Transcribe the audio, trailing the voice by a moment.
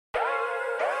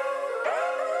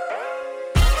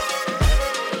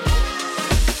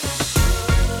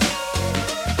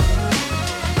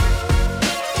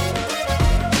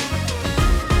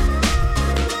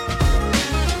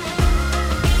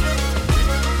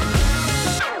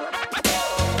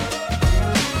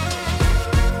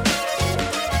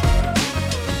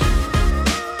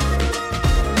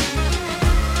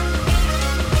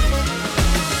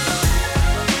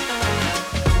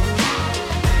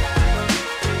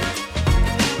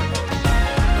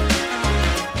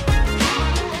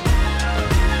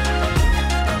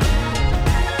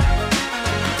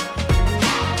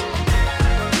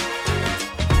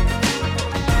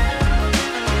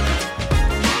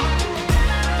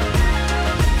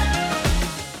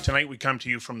Tonight we come to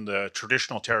you from the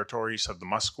traditional territories of the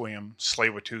Musqueam,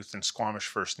 Tsleil-Waututh, and Squamish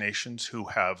First Nations who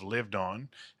have lived on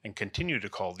and continue to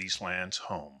call these lands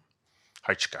home.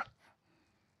 Haichka.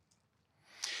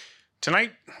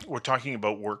 Tonight we're talking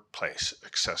about workplace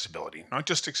accessibility, not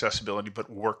just accessibility, but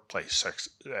workplace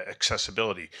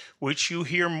accessibility, which you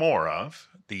hear more of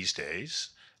these days.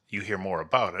 You hear more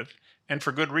about it, and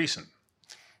for good reason.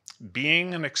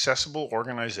 Being an accessible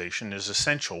organization is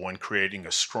essential when creating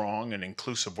a strong and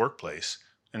inclusive workplace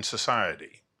and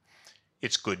society.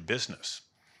 It's good business.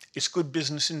 It's good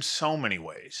business in so many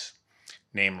ways,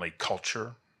 namely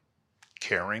culture,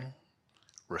 caring,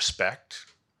 respect,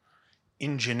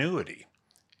 ingenuity,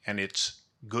 and it's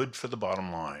good for the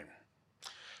bottom line.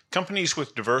 Companies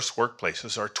with diverse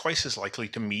workplaces are twice as likely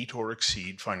to meet or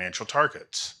exceed financial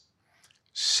targets,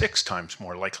 6 times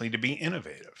more likely to be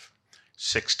innovative,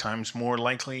 6 times more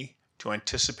likely to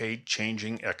anticipate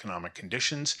changing economic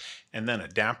conditions and then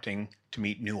adapting to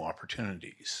meet new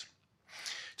opportunities.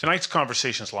 Tonight's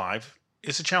Conversations Live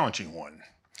is a challenging one.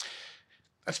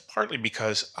 That's partly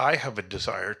because I have a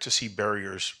desire to see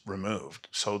barriers removed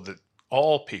so that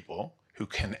all people who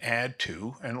can add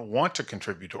to and want to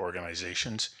contribute to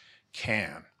organizations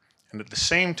can. And at the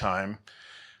same time,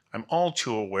 I'm all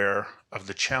too aware of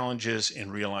the challenges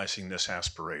in realizing this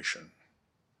aspiration.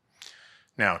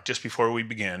 Now, just before we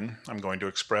begin, I'm going to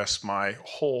express my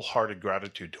wholehearted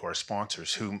gratitude to our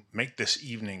sponsors who make this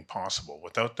evening possible.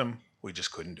 Without them, we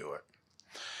just couldn't do it.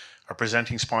 Our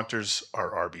presenting sponsors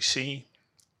are RBC,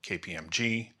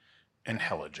 KPMG, and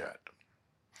Helijet.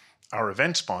 Our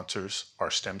event sponsors are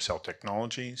Stem Cell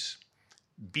Technologies,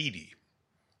 BD,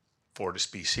 Fortis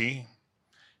BC,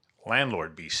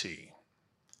 Landlord BC,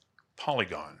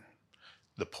 Polygon,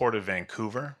 the Port of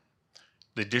Vancouver,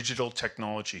 the Digital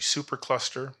Technology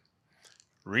Supercluster,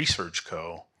 Research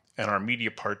Co., and our media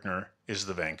partner is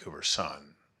the Vancouver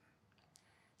Sun.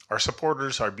 Our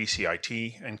supporters are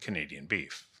BCIT and Canadian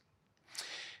Beef.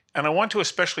 And I want to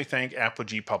especially thank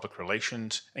Apogee Public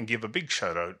Relations and give a big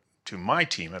shout out to my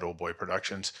team at Old Boy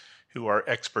Productions, who are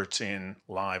experts in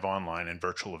live, online, and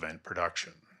virtual event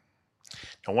production.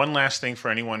 Now, one last thing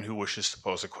for anyone who wishes to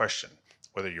pose a question,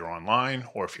 whether you're online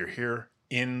or if you're here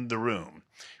in the room,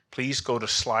 please go to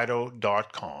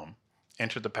slido.com,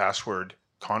 enter the password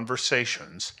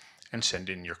conversations, and send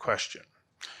in your question.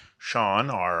 Sean,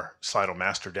 our Slido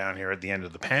master down here at the end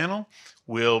of the panel,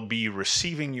 will be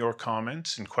receiving your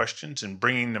comments and questions and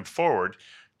bringing them forward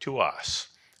to us.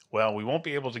 Well, we won't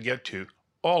be able to get to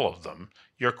all of them.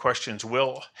 Your questions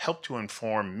will help to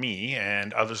inform me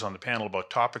and others on the panel about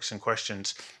topics and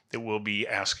questions that we'll be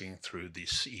asking through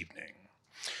this evening.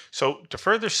 So to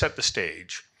further set the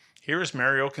stage, here is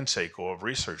Mario Canseco of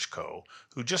Research Co.,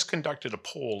 who just conducted a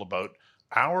poll about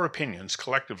our opinions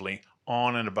collectively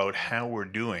on and about how we're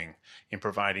doing in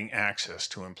providing access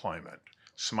to employment.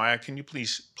 Samaya, can you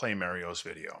please play Mario's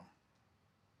video?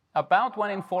 About 1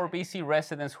 in 4 BC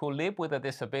residents who live with a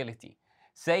disability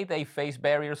say they face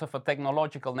barriers of a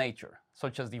technological nature,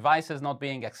 such as devices not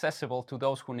being accessible to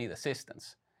those who need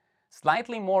assistance.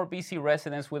 Slightly more BC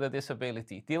residents with a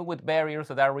disability deal with barriers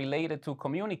that are related to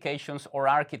communications or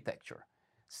architecture.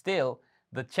 Still,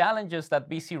 the challenges that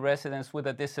BC residents with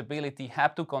a disability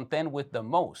have to contend with the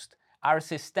most are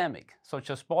systemic, such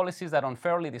as policies that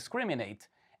unfairly discriminate,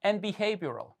 and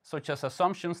behavioral, such as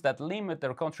assumptions that limit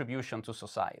their contribution to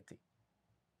society.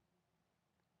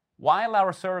 While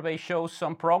our survey shows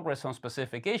some progress on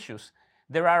specific issues,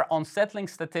 there are unsettling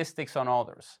statistics on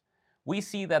others. We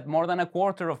see that more than a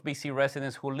quarter of BC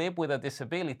residents who live with a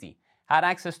disability had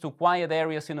access to quiet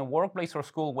areas in a workplace or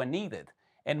school when needed,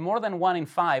 and more than 1 in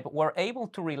 5 were able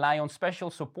to rely on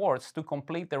special supports to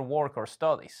complete their work or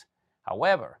studies.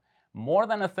 However, more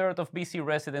than a third of BC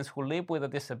residents who live with a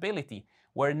disability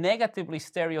were negatively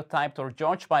stereotyped or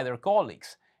judged by their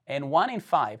colleagues, and 1 in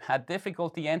 5 had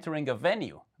difficulty entering a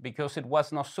venue because it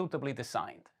was not suitably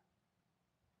designed.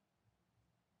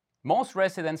 Most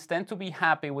residents tend to be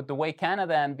happy with the way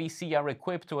Canada and BC are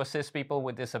equipped to assist people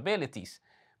with disabilities,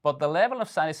 but the level of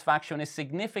satisfaction is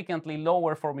significantly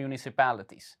lower for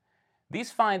municipalities.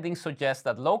 These findings suggest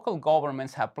that local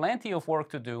governments have plenty of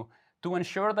work to do to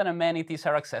ensure that amenities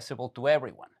are accessible to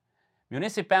everyone.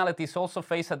 Municipalities also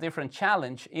face a different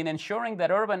challenge in ensuring that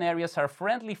urban areas are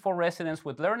friendly for residents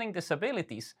with learning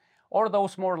disabilities or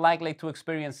those more likely to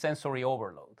experience sensory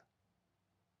overload.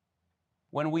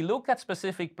 When we look at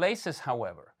specific places,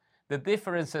 however, the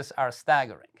differences are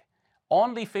staggering.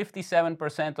 Only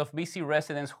 57% of BC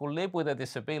residents who live with a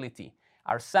disability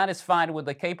are satisfied with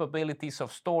the capabilities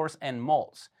of stores and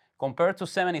malls, compared to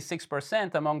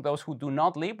 76% among those who do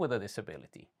not live with a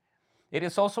disability. It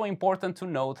is also important to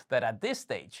note that at this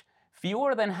stage,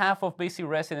 Fewer than half of BC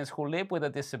residents who live with a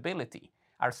disability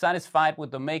are satisfied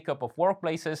with the makeup of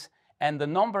workplaces, and the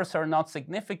numbers are not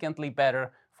significantly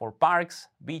better for parks,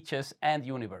 beaches, and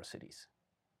universities.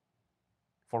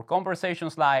 For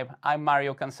Conversations Live, I'm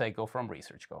Mario Canseco from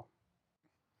ResearchGo.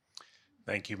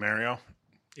 Thank you, Mario.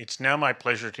 It's now my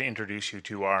pleasure to introduce you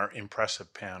to our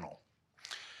impressive panel.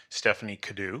 Stephanie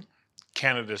Cadieux,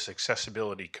 Canada's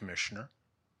Accessibility Commissioner,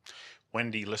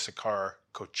 Wendy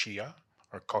Lisakar-Kochia,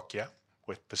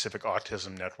 with Pacific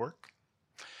Autism Network,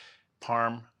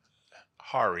 Parm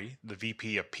Hari, the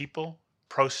VP of People,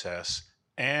 Process,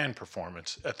 and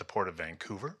Performance at the Port of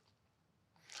Vancouver.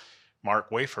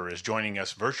 Mark Wafer is joining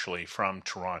us virtually from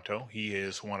Toronto. He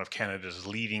is one of Canada's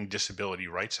leading disability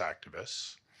rights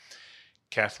activists.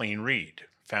 Kathleen Reed,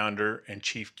 founder and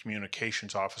chief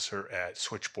communications officer at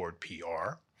Switchboard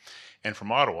PR. And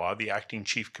from Ottawa, the acting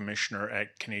chief commissioner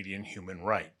at Canadian Human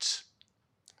Rights.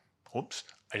 Oops,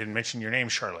 I didn't mention your name,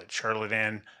 Charlotte. Charlotte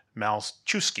Ann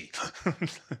Malczewski.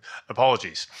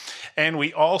 Apologies. And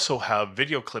we also have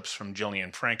video clips from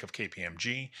Jillian Frank of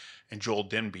KPMG and Joel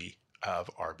Denby of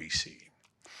RBC.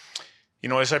 You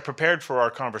know, as I prepared for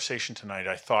our conversation tonight,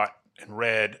 I thought and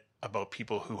read about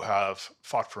people who have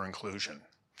fought for inclusion.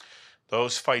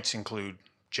 Those fights include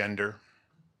gender,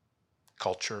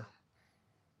 culture,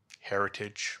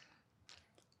 heritage,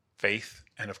 faith,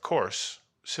 and of course,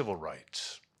 civil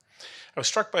rights. I was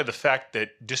struck by the fact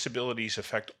that disabilities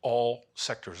affect all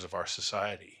sectors of our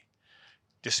society.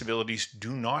 Disabilities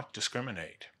do not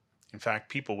discriminate. In fact,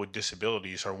 people with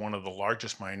disabilities are one of the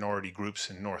largest minority groups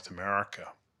in North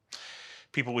America.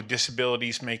 People with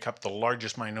disabilities make up the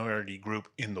largest minority group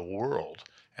in the world,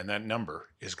 and that number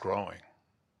is growing.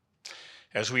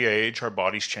 As we age, our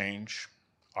bodies change,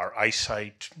 our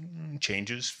eyesight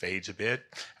changes, fades a bit,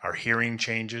 our hearing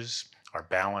changes, our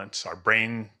balance, our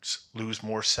brains lose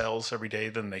more cells every day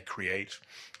than they create,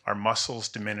 our muscles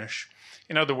diminish.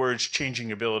 In other words,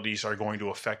 changing abilities are going to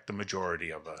affect the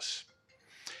majority of us.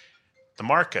 The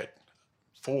market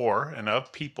for and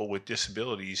of people with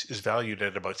disabilities is valued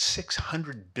at about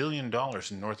 $600 billion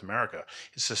in North America.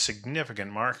 It's a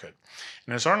significant market.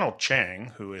 And as Arnold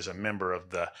Chang, who is a member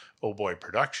of the Oh Boy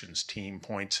Productions team,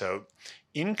 points out,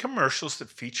 in commercials that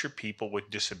feature people with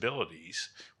disabilities,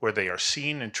 where they are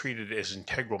seen and treated as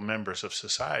integral members of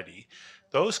society,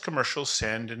 those commercials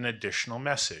send an additional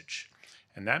message.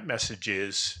 And that message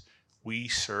is, we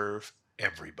serve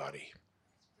everybody.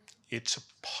 It's a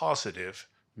positive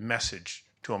message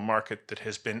to a market that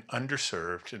has been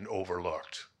underserved and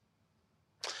overlooked.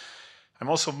 I'm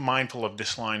also mindful of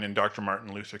this line in Dr.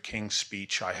 Martin Luther King's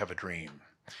speech, I Have a Dream.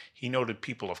 He noted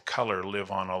people of color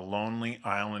live on a lonely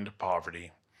island of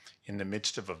poverty in the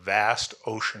midst of a vast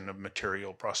ocean of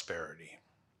material prosperity.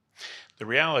 The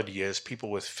reality is people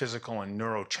with physical and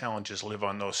neuro challenges live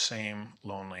on those same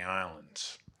lonely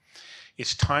islands.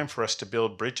 It's time for us to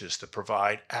build bridges that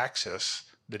provide access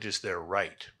that is their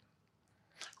right.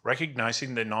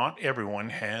 Recognizing that not everyone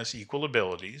has equal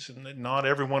abilities and that not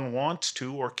everyone wants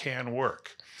to or can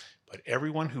work, but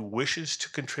everyone who wishes to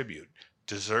contribute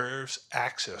deserves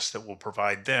access that will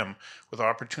provide them with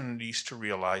opportunities to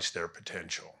realize their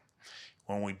potential.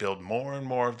 When we build more and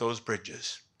more of those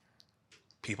bridges,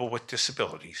 people with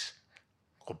disabilities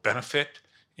will benefit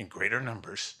in greater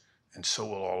numbers, and so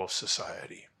will all of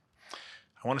society.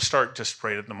 I want to start just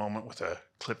right at the moment with a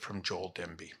clip from Joel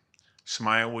Denby.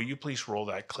 Samaya, will you please roll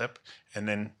that clip? And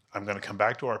then I'm going to come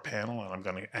back to our panel and I'm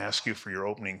going to ask you for your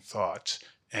opening thoughts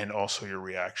and also your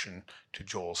reaction to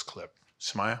Joel's clip.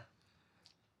 Samaya?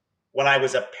 When I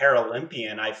was a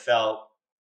Paralympian, I felt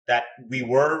that we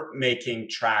were making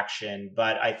traction,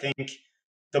 but I think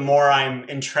the more I'm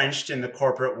entrenched in the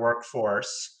corporate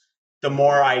workforce, the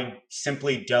more I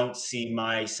simply don't see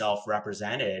myself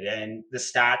represented. And the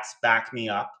stats back me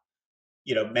up.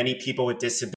 You know, many people with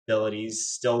disabilities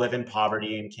still live in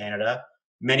poverty in Canada.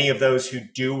 Many of those who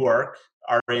do work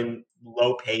are in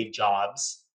low-paid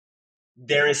jobs.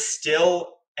 There is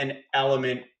still an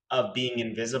element of being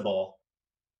invisible.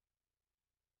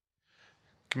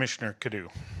 Commissioner Cadieux,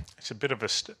 it's a bit of a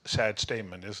sad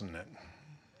statement, isn't it?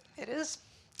 It is.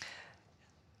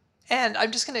 And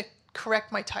I'm just going to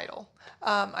correct my title.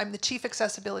 I'm the Chief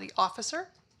Accessibility Officer.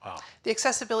 Wow. The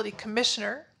Accessibility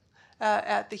Commissioner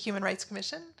at the Human Rights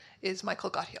Commission is Michael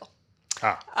Gothiel.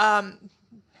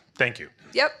 Thank you.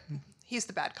 Yep. He's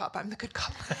the bad cop. I'm the good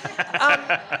cop.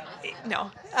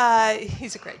 No,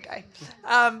 he's a great guy.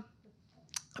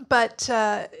 But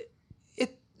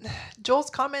Joel's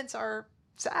comments are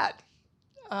sad,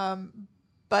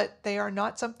 but they are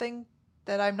not something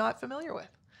that I'm not familiar with.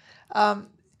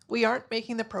 We aren't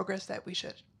making the progress that we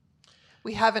should.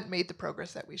 We haven't made the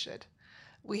progress that we should.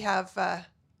 we have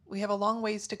a long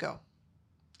ways to go.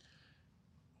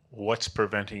 What's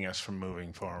preventing us from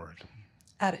moving forward?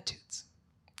 Attitudes.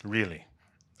 Really?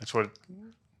 That's what.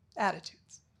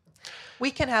 Attitudes.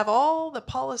 We can have all the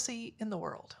policy in the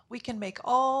world. We can make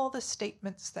all the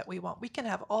statements that we want. We can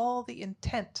have all the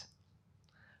intent.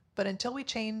 But until we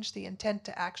change the intent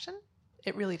to action,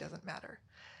 it really doesn't matter.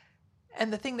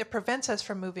 And the thing that prevents us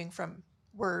from moving from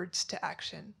words to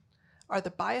action are the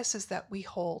biases that we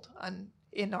hold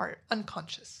in our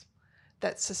unconscious,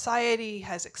 that society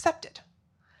has accepted,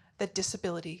 that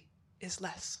disability is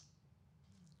less.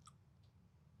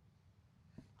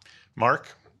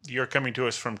 Mark, you're coming to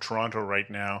us from Toronto right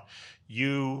now.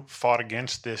 You fought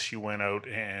against this. You went out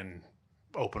and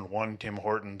opened one Tim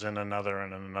Hortons and another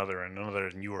and another and another,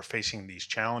 and you were facing these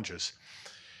challenges.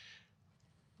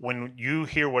 When you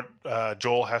hear what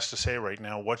Joel has to say right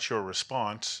now, what's your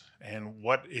response, and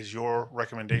what is your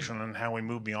recommendation on how we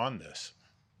move beyond this?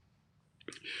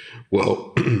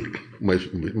 Well, my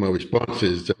response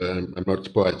is I'm not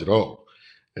surprised at all.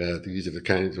 These are the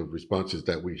kinds of responses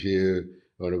that we hear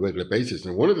on a regular basis.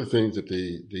 And one of the things that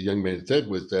the young man said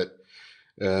was that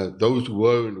those who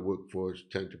are in the workforce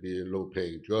tend to be in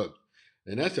low-paying jobs,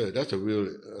 and that's a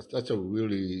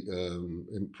really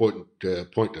important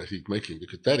point that he's making,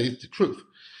 because that is the truth.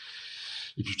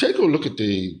 If you take a look at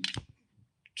the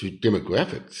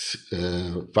demographics,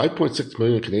 5.6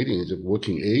 million Canadians of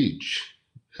working age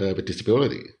have a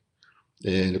disability,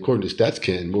 and according to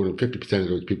StatsCan, more than 50% of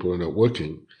those people are not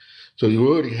working. So you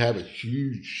already have a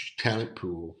huge talent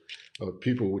pool of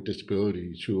people with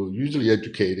disabilities who are usually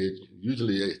educated,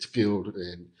 usually skilled,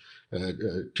 and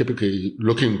typically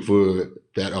looking for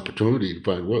that opportunity to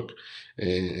find work,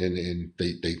 and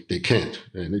they can't,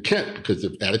 and they can't because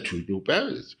of attitudinal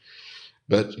barriers.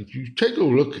 But if you take a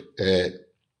look at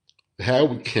how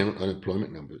we count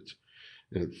unemployment numbers,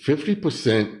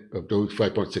 50% of those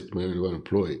 5.6 million are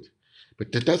unemployed,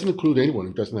 but that doesn't include anyone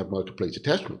who doesn't have marketplace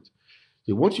attachment.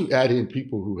 So once you add in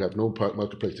people who have no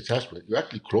marketplace attachment, you're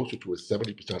actually closer to a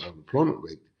 70% unemployment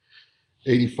rate.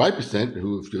 85%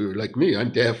 who, if you're like me, I'm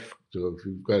deaf. So if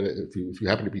you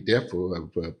happen to be deaf or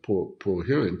have poor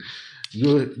hearing,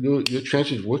 your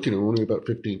chances of working are only about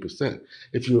 15%.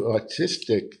 If you're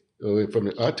autistic or from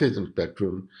the autism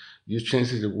spectrum, your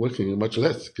chances of working are much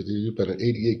less, because you've got an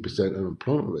 88%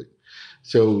 unemployment rate.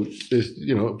 So there's,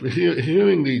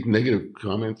 hearing these negative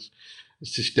comments,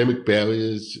 systemic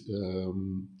barriers,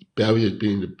 barriers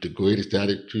being the greatest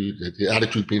attitude, the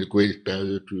attitude being the greatest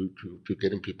barrier to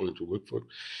getting people into workforce,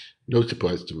 no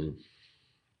surprise to me.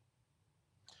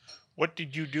 What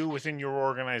did you do within your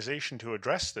organization to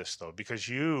address this, though? Because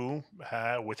you,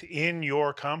 within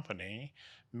your company,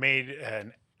 made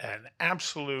an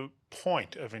absolute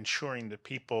point of ensuring that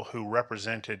people who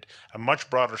represented a much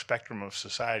broader spectrum of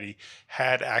society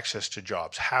had access to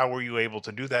jobs. How were you able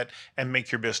to do that and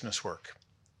make your business work?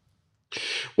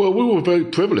 Well, we were very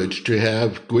privileged to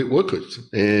have great workers,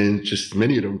 and just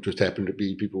many of them just happened to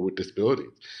be people with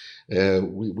disabilities.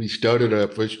 We started our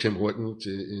first Tim Hortons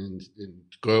in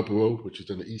Scarborough, which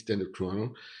is on the east end of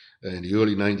Toronto, in the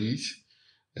early 90s.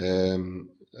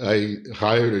 I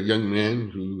hired a young man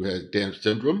who had Down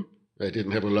syndrome. I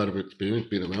didn't have a lot of experience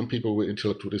being around people with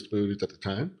intellectual disabilities at the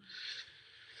time.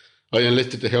 I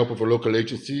enlisted the help of a local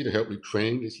agency to help me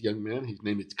train this young man. His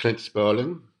name is Clint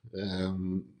Sparling.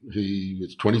 He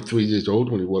was 23 years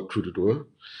old when he walked through the door.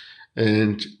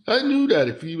 And I knew that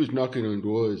if he was knocking on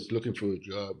doors looking for a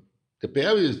job, the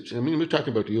barriers, we're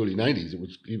talking about the early 90s, it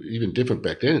was even different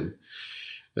back then.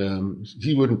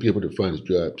 He wouldn't be able to find a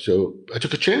job. So I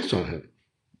took a chance on him.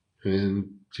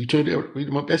 And he turned out to be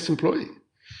my best employee.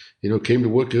 Came to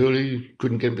work early,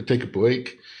 couldn't get him to take a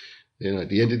break. At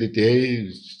the end of the day, it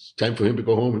was time for him to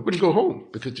go home. He wouldn't go home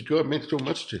because the job meant so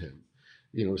much to him.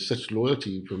 Such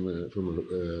loyalty from an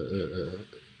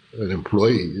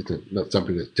employee is not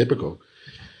something that's typical.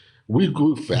 We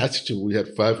grew fast. We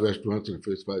had 5 restaurants in the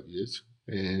first 5 years,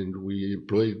 and we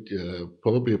employed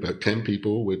probably about 10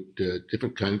 people with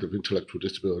different kinds of intellectual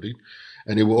disability,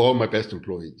 and they were all my best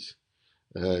employees.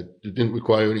 They didn't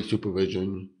require any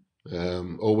supervision,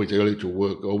 always early to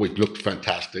work, always looked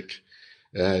fantastic.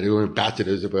 They were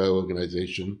ambassadors of our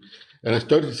organization. And I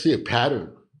started to see a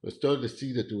pattern. I started to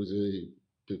see that there was a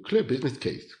clear business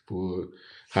case for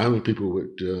hiring people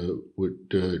with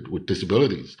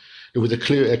disabilities. There was a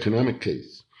clear economic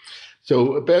case.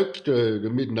 So about the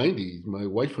mid-90s, my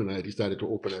wife and I decided to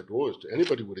open our doors to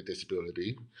anybody with a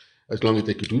disability, as long as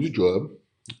they could do the job,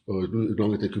 or as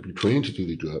long as they could be trained to do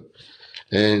the job.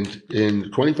 And in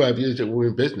 25 years that we're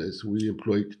in business, we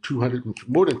employed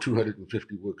more than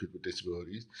 250 workers with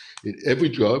disabilities in every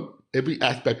job, every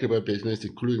aspect of our business,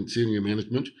 including senior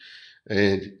management.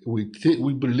 And we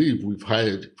believe we've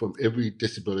hired from every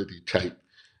disability type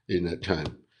in that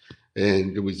time.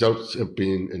 And the results have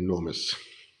been enormous.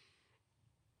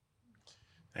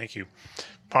 Thank you.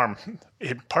 Parm,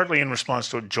 partly in response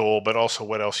to Joel, but also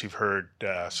what else you've heard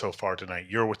so far tonight.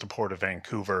 You're with the Port of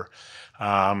Vancouver.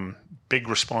 Big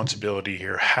responsibility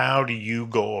here. How do you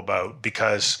go about,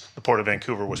 because the Port of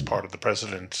Vancouver was part of the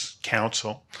President's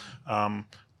Council,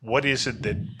 what is it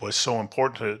that was so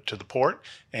important to the port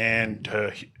and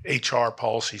HR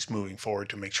policies moving forward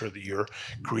to make sure that you're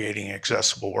creating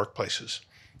accessible workplaces?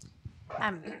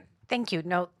 Thank you.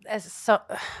 No, so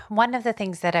one of the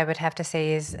things that I would have to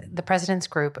say is the President's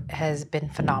Group has been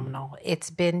phenomenal. It's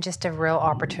been just a real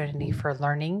opportunity for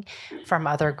learning from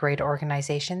other great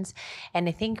organizations. And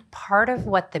I think part of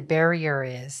what the barrier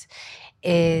is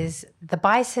the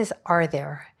biases are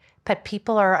there, but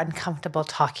people are uncomfortable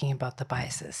talking about the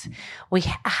biases. We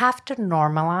have to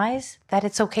normalize that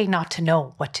it's okay not to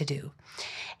know what to do.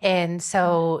 And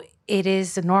so it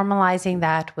is normalizing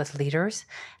that with leaders,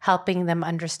 helping them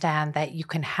understand that you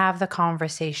can have the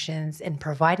conversations and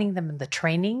providing them the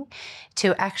training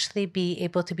to actually be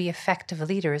able to be effective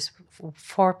leaders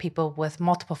for people with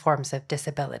multiple forms of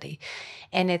disability.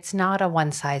 And it's not a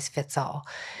one size fits all.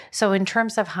 So in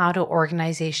terms of how do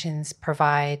organizations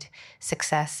provide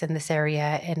success in this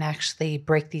area and actually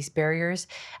break these barriers,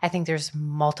 I think there's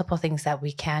multiple things that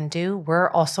we can do. We're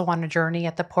also on a journey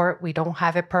at the port. We don't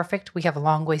have it perfect. We have a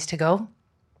long ways to go.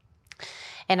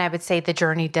 And I would say the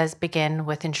journey does begin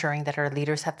with ensuring that our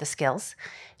leaders have the skills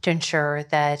to ensure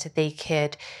that they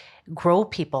could grow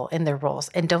people in their roles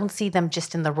and don't see them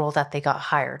just in the role that they got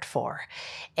hired for.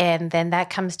 And then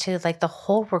that comes to like the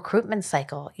whole recruitment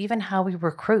cycle, even how we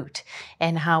recruit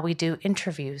and how we do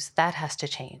interviews, that has to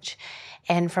change.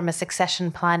 And from a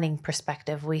succession planning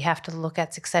perspective, we have to look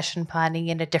at succession planning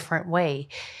in a different way.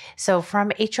 So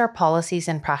from HR policies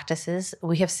and practices,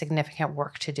 we have significant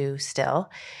work to do still.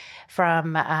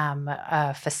 From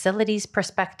a facilities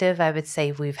perspective, I would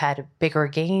say we've had bigger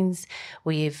gains.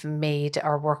 We've made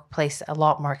our workplace a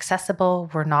lot more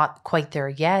accessible. We're not quite there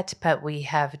yet, but we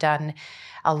have done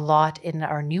a lot in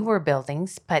our newer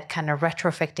buildings, but kind of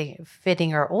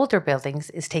retrofitting our older buildings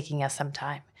is taking us some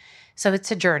time. So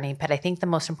it's a journey, but I think the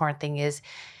most important thing is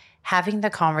having the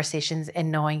conversations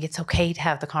and knowing it's okay to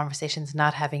have the conversations,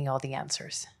 not having all the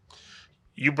answers.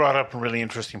 You brought up a really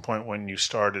interesting point when you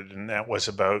started, and that was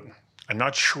about, I'm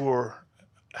not sure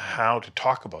how to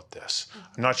talk about this.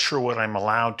 I'm not sure what I'm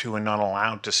allowed to and not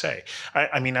allowed to say.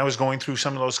 I mean, I was going through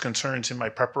some of those concerns in my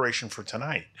preparation for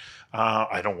tonight.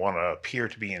 I don't want to appear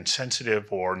to be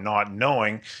insensitive or not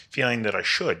knowing, feeling that I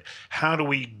should. How do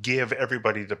we give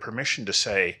everybody the permission to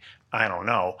say, I don't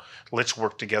know, let's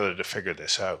work together to figure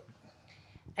this out?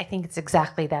 I think it's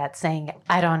exactly that, saying,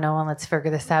 I don't know, and let's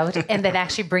figure this out. And then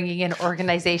actually bringing in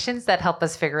organizations that help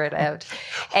us figure it out.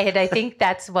 And I think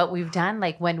that's what we've done.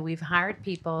 Like when we've hired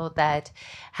people that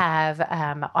have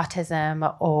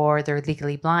autism or they're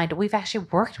legally blind, we've actually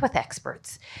worked with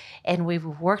experts. And we've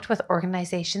worked with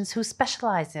organizations who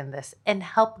specialize in this and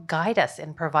help guide us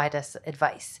and provide us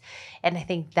advice. And I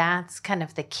think that's kind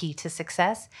of the key to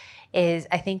success. Is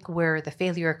I think where the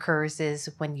failure occurs is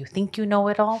when you think you know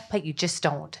it all, but you just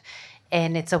don't.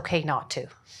 And it's okay not to.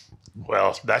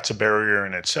 Well, that's a barrier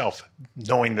in itself,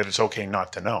 knowing that it's okay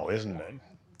not to know, isn't it?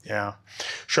 Yeah.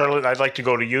 Charlotte, I'd like to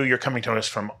go to you. You're coming to us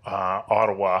from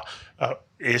Ottawa.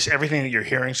 Is everything that you're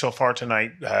hearing so far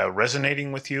tonight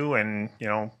resonating with you? And, you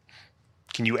know,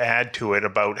 can you add to it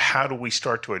about how do we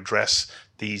start to address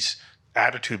these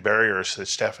attitude barriers that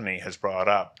Stephanie has brought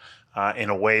up in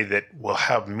a way that will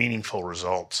have meaningful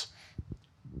results?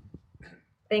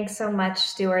 Thanks so much,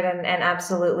 Stuart, and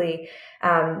absolutely,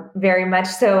 very much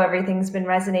so. Everything's been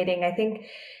resonating. I think,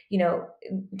 you know,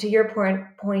 to your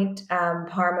point,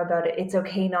 Parm, about it, it's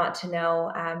okay not to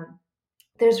know.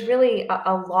 There's really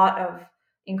a lot of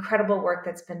incredible work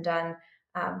that's been done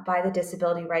by the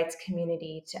disability rights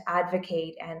community to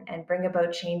advocate and bring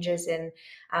about changes in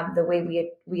the way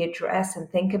we address and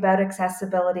think about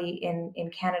accessibility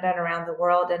in Canada and around the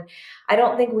world. And I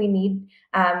don't think we need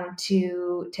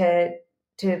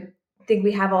to think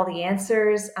we have all the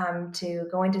answers, to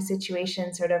go into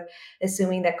situations sort of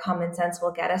assuming that common sense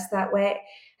will get us that way.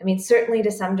 I mean, certainly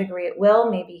to some degree it will.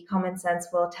 Maybe common sense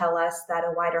will tell us that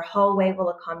a wider hallway will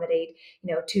accommodate,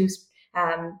 you know, two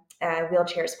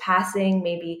wheelchairs passing.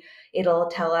 Maybe it'll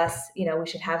tell us, we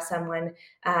should have someone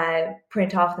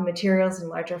print off the materials in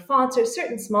larger fonts, or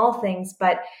certain small things.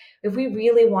 But if we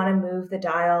really want to move the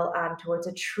dial towards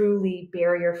a truly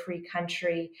barrier-free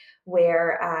country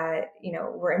where,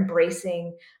 we're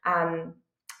embracing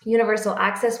universal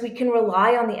access, we can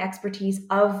rely on the expertise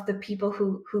of the people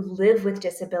who live with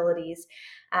disabilities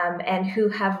and who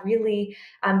have really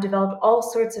developed all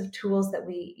sorts of tools that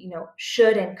we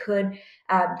should and could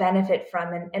benefit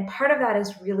from. And part of that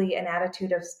is really an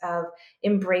attitude of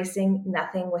embracing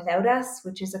nothing without us,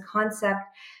 which is a concept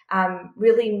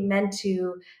really meant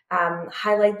to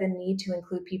highlight the need to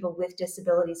include people with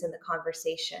disabilities in the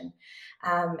conversation.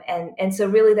 And so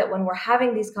really that when we're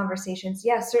having these conversations,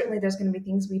 certainly there's going to be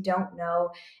things we don't know,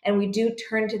 and we do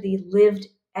turn to the lived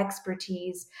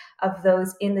expertise of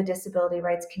those in the disability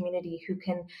rights community who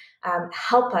can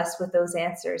help us with those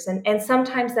answers. And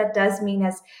sometimes that does mean,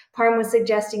 as Parm was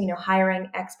suggesting, hiring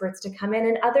experts to come in,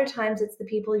 and other times it's the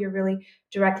people you're really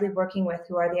directly working with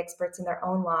who are the experts in their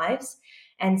own lives.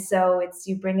 And so it's,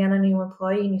 you bring in a new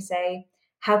employee and you say,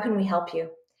 how can we help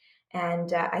you?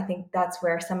 And I think that's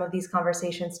where some of these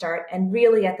conversations start. And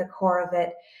really at the core of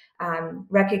it,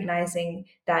 recognizing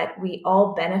that we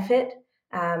all benefit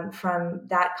from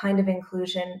that kind of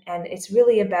inclusion. And it's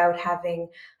really about having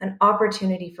an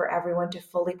opportunity for everyone to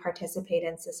fully participate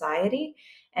in society.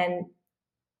 And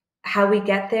how we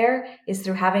get there is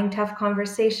through having tough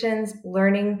conversations,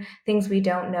 learning things we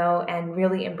don't know, and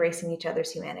really embracing each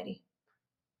other's humanity.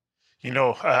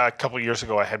 A couple of years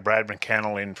ago, I had Brad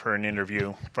McCannell in for an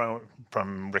interview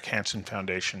from Rick Hansen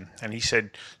Foundation, and he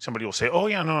said, somebody will say, oh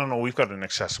yeah, no, we've got an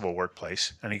accessible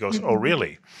workplace. And he goes, oh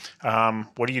really?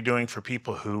 What are you doing for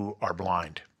people who are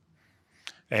blind?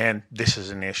 And this is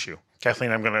an issue.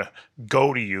 Kathleen, I'm going to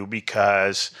go to you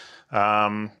because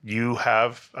you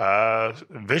have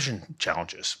vision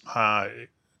challenges.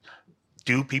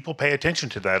 Do people pay attention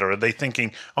to that, or are they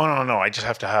thinking, oh, no, I just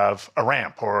have to have a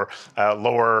ramp or a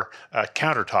lower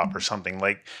countertop or something?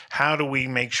 Like, how do we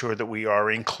make sure that we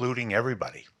are including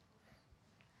everybody?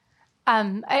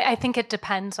 I think it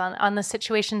depends on the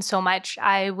situation so much.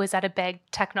 I was at a big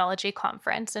technology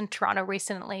conference in Toronto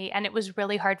recently, and it was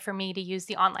really hard for me to use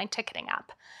the online ticketing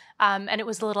app. And it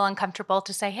was a little uncomfortable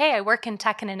to say, hey, I work in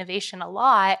tech and innovation a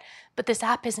lot, but this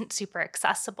app isn't super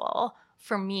accessible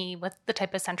for me with the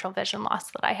type of central vision loss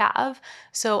that I have.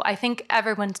 So I think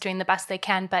everyone's doing the best they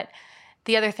can. But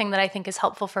the other thing that I think is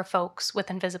helpful for folks with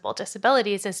invisible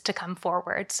disabilities is to come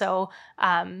forward. So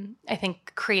I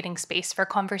think creating space for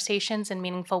conversations in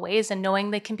meaningful ways and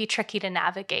knowing they can be tricky to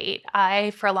navigate.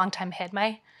 I, for a long time, hid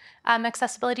my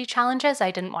accessibility challenges.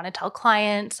 I didn't want to tell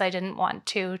clients. I didn't want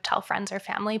to tell friends or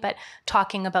family, but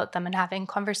talking about them and having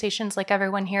conversations like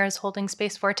everyone here is holding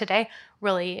space for today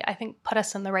really, I think, put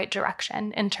us in the right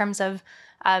direction. In terms of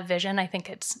vision, I think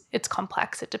it's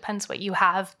complex. It depends what you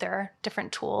have. There are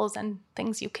different tools and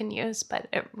things you can use, but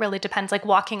it really depends. Like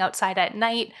walking outside at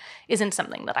night isn't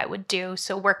something that I would do.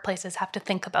 So workplaces have to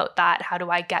think about that. How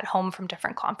do I get home from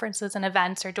different conferences and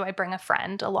events, or do I bring a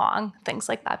friend along? Things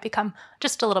like that become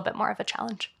just a little bit more of a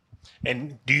challenge.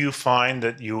 And do you find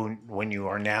that when you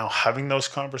are now having those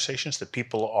conversations, that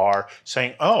people are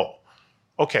saying, oh,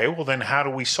 okay, well then how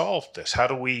do we solve this? How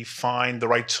do we find the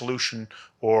right solution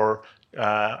or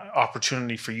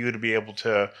opportunity for you to be able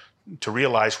to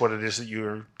realize what it is that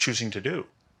you're choosing to do?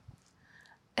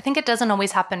 I think it doesn't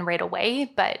always happen right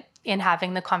away, but in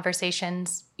having the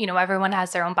conversations, everyone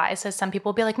has their own biases. Some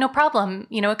people will be like, no problem,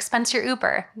 expense your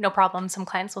Uber, no problem. Some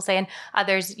clients will say, and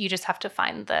others, you just have to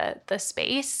find the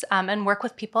space and work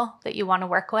with people that you want to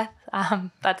work with.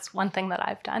 That's one thing that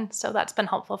I've done. So that's been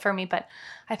helpful for me, but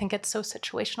I think it's so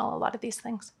situational, a lot of these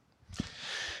things.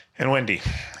 And Wendy,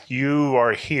 you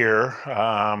are here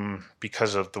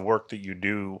because of the work that you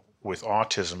do with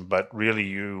autism, but really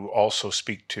you also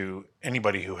speak to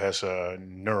anybody who has a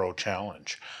neuro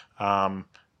challenge.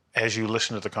 As you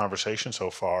listen to the conversation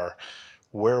so far,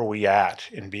 where are we at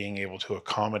in being able to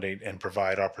accommodate and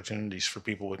provide opportunities for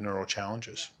people with neuro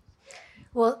challenges?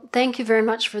 Well, thank you very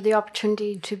much for the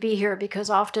opportunity to be here, because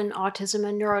often autism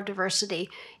and neurodiversity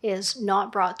is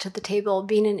not brought to the table,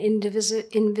 being an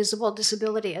invisible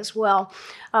disability as well.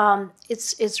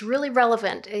 It's really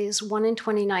relevant. Is 1 in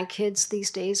 29 kids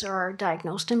these days are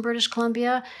diagnosed in British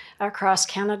Columbia. Across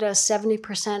Canada,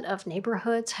 70% of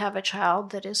neighborhoods have a child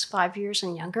that is 5 years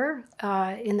and younger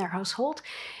in their household.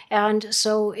 And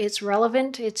so it's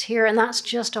relevant, it's here, and that's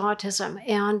just autism.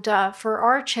 And for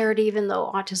our charity, even though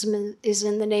autism is is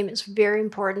in the name. It's very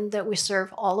important that we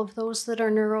serve all of those that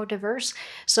are neurodiverse.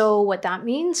 So what that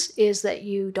means is that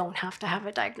you don't have to have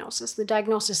a diagnosis. The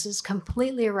diagnosis is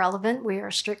completely irrelevant. We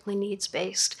are strictly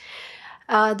needs-based.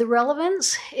 The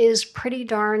relevance is pretty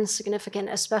darn significant,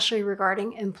 especially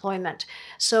regarding employment.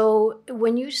 So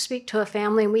when you speak to a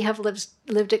family, and we have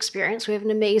lived experience, we have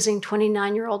an amazing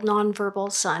 29-year-old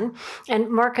nonverbal son. And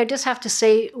Mark, I just have to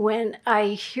say, when I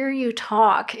hear you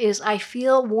talk, I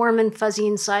feel warm and fuzzy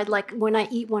inside, like when I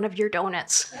eat one of your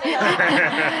donuts.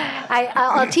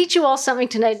 I'll teach you all something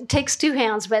tonight. It takes two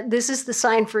hands, but this is the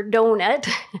sign for donut.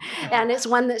 And it's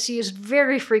one that's used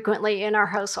very frequently in our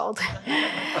household.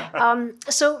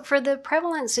 So for the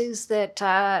prevalence is that,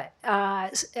 the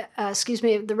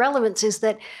relevance is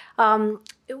that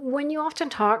when you often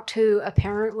talk to a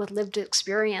parent with lived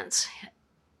experience,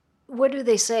 what do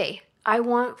they say? I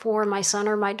want for my son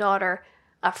or my daughter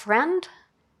a friend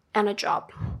and a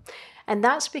job. And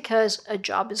that's because a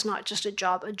job is not just a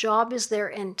job. A job is their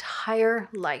entire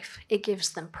life. It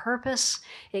gives them purpose,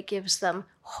 it gives them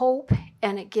hope,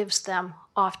 and it gives them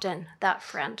often that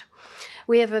friend.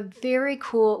 We have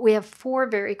four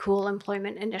very cool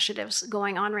employment initiatives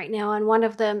going on right now, and one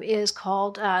of them is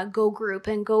called GO Group,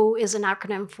 and GO is an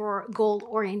acronym for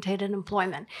Goal-Oriented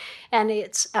Employment, and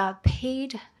it's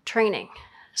paid training.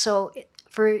 So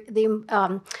for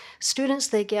the students,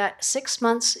 they get 6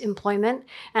 months employment,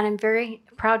 and I'm very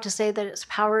proud to say that it's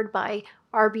powered by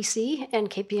RBC and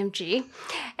KPMG.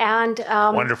 And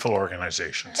wonderful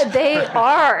organizations. They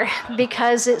are,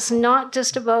 because it's not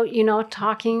just about,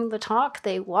 talking the talk,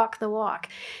 they walk the walk.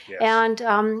 Yes.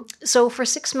 And so for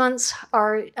 6 months,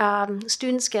 our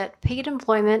students get paid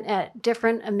employment at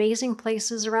different amazing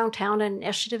places around town and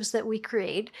initiatives that we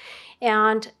create.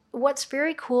 And what's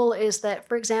very cool is that,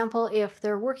 for example, if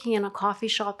they're working in a coffee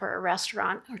shop or a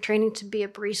restaurant or training to be a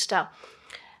barista,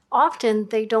 often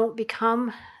they don't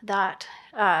become that,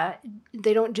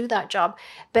 they don't do that job,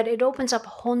 but it opens up a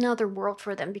whole nother world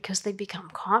for them because they become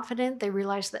confident. They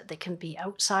realize that they can be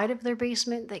outside of their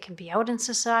basement. They can be out in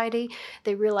society.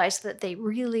 They realize that they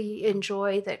really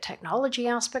enjoy the technology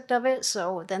aspect of it.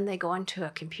 So then they go into a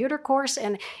computer course,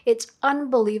 and it's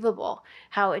unbelievable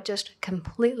how it just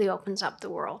completely opens up the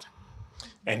world.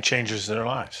 And changes their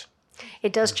lives.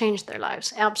 It does change their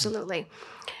lives, absolutely.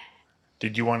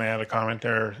 Did you want to add a comment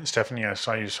there, Stephanie? I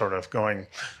saw you sort of going.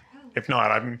 If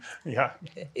not, I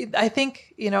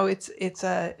think,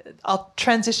 I'll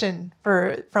transition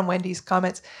from Wendy's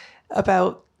comments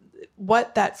about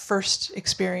what that first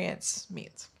experience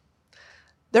means.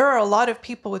 There are a lot of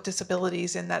people with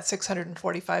disabilities in that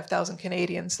 645,000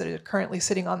 Canadians that are currently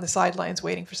sitting on the sidelines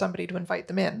waiting for somebody to invite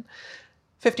them in,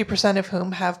 50% of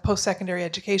whom have post-secondary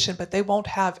education, but they won't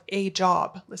have a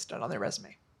job listed on their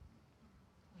resume.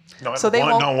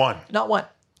 Not one.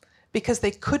 Because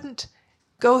they couldn't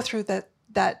go through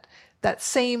that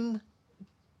same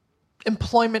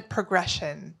employment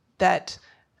progression that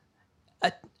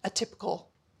a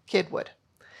typical kid would.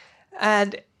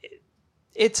 And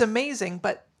it's amazing,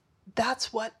 but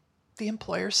that's what the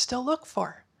employers still look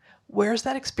for. Where's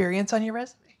that experience on your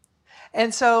resume?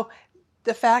 And so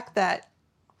the fact that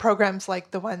programs like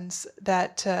the ones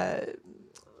that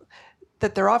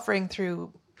they're offering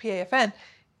through PAFN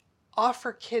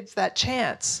offer kids that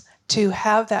chance to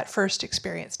have that first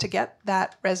experience, to get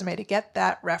that resume, to get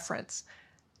that reference,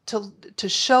 to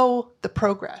show the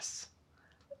progress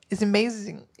is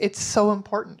amazing. It's so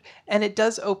important. And it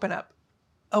does open up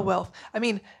a wealth. I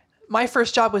mean, my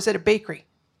first job was at a bakery.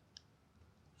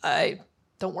 I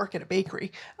don't work at a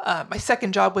bakery. My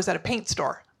second job was at a paint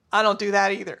store. I don't do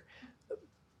that either.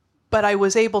 But I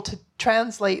was able to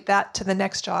translate that to the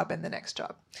next job and the next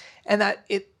job. And that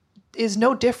it is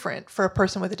no different for a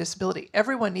person with a disability.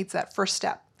 Everyone needs that first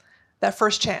step, that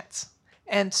first chance.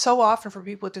 And so often for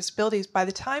people with disabilities, by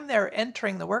the time they're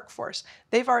entering the workforce,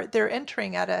 they're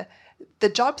entering at the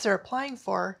jobs they're applying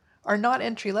for are not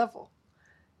entry level.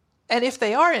 And if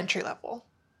they are entry level,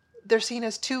 they're seen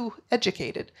as too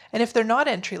educated. And if they're not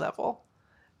entry level,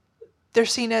 they're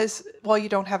seen as, well, you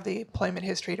don't have the employment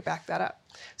history to back that up.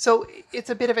 So it's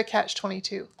a bit of a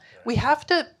catch-22. We have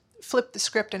to flip the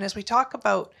script. And as we talk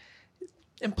about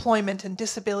employment and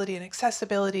disability and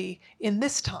accessibility in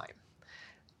this time,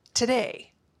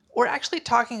 today, we're actually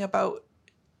talking about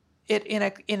it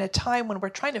in a time when we're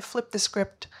trying to flip the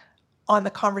script on the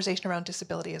conversation around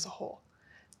disability as a whole.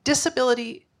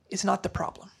 Disability is not the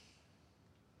problem.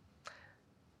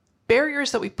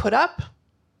 Barriers that we put up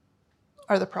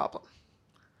are the problem.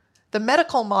 The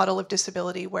medical model of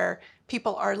disability, where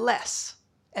people are less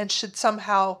and should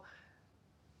somehow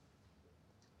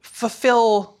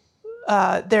fulfill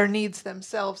their needs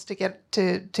themselves to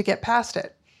get past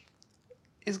it,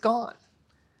 is gone.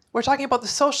 We're talking about the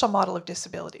social model of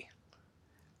disability,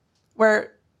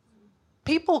 where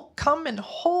people come in a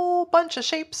whole bunch of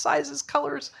shapes, sizes,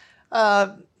 colors,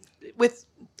 with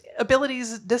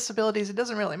abilities, disabilities. It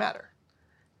doesn't really matter.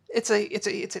 It's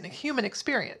a human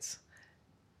experience.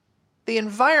 The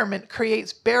environment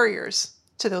creates barriers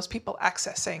to those people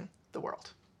accessing the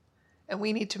world, and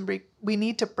we need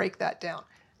to break that down.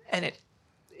 And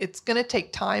it's going to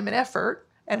take time and effort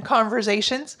and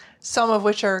conversations, some of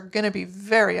which are going to be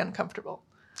very uncomfortable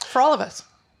for all of us.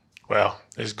 Well,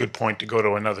 there's a good point to go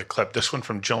to another clip. This one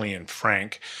from Jillian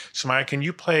Frank. Samaya, can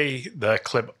you play the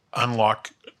clip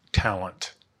Unlock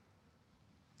Talent?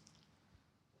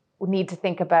 We need to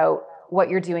think about what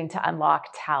you're doing to unlock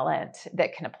talent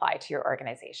that can apply to your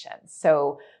organization.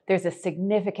 So there's a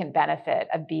significant benefit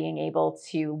of being able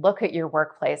to look at your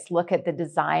workplace, look at the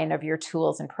design of your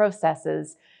tools and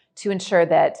processes to ensure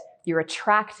that you're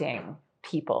attracting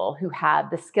people who have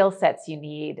the skill sets you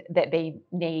need, that they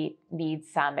need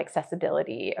some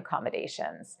accessibility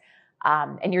accommodations.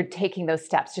 And you're taking those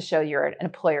steps to show you're an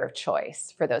employer of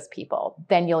choice for those people.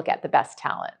 Then you'll get the best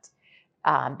talent.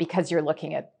 Because you're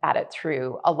looking at it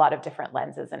through a lot of different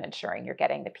lenses and ensuring you're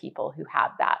getting the people who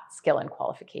have that skill and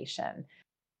qualification.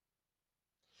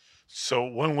 So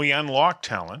when we unlock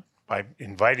talent by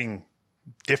inviting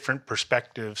different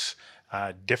perspectives,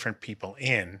 different people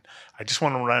in, I just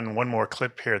want to run one more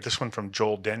clip here. This one from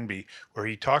Joel Denby, where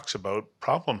he talks about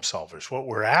problem solvers. What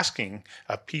we're asking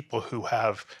of people who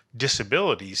have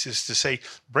disabilities is to say,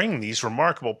 bring these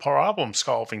remarkable problem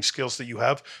solving skills that you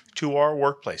have to our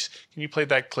workplace. Can you play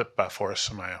that clip for us,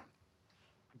 Samaya?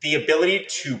 The ability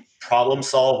to problem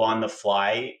solve on the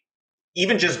fly,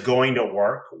 even just going to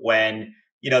work when,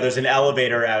 there's an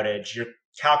elevator outage, you're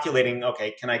calculating,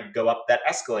 okay, can I go up that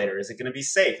escalator? Is it going to be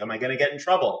safe? Am I going to get in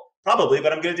trouble? Probably,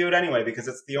 but I'm going to do it anyway because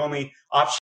it's the only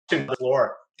option on the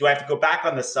floor. Do I have to go back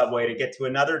on the subway to get to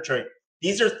another train?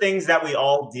 These are things that we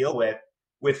all deal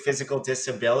with physical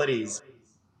disabilities.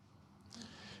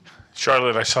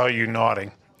 Charlotte, I saw you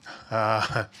nodding.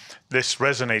 This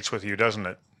resonates with you, doesn't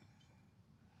it?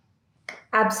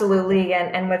 Absolutely.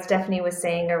 And what Stephanie was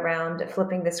saying around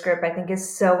flipping the script, I think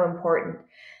is so important.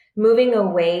 Moving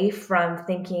away from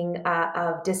thinking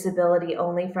of disability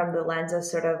only from the lens of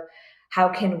sort of how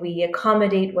can we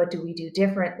accommodate, what do we do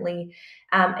differently,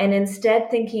 and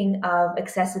instead thinking of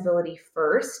accessibility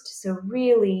first. So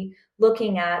really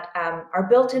looking at our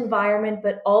built environment,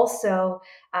 but also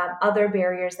other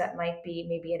barriers that might be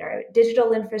maybe in our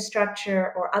digital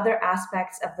infrastructure or other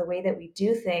aspects of the way that we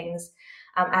do things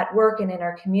at work and in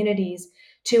our communities,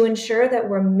 to ensure that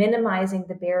we're minimizing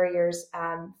the barriers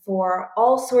for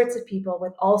all sorts of people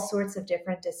with all sorts of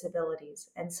different disabilities.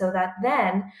 And so that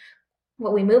then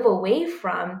what we move away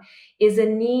from is a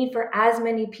need for as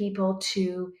many people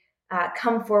to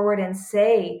come forward and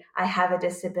say, I have a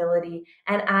disability,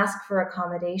 and ask for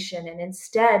accommodation. And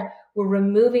instead, we're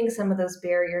removing some of those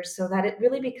barriers so that it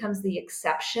really becomes the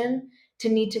exception to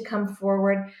need to come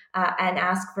forward and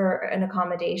ask for an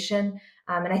accommodation.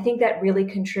 And I think that really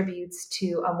contributes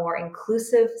to a more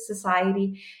inclusive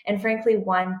society, and frankly,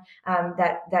 one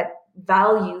that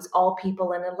values all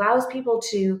people and allows people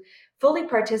to fully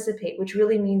participate, which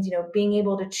really means, being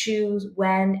able to choose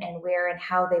when and where and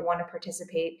how they want to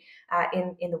participate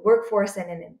in the workforce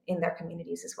and in their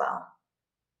communities as well.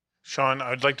 Sean,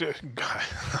 I'd like to...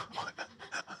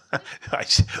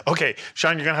 Okay,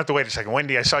 Sean, you're going to have to wait a second.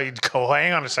 Wendy, I saw you go,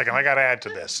 hang on a second, I got to add to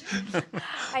this.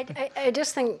 I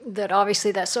just think that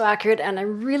obviously that's so accurate, and I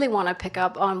really want to pick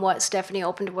up on what Stephanie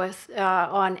opened with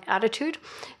on attitude,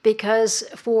 because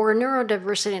for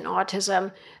neurodiversity and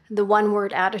autism, the one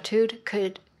word attitude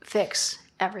could fix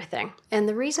everything. And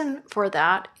the reason for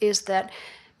that is that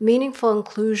meaningful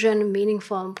inclusion,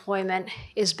 meaningful employment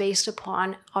is based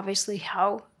upon obviously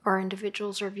how our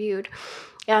individuals are viewed.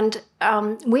 And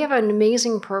we have an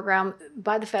amazing program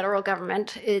by the federal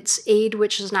government. It's AID,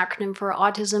 which is an acronym for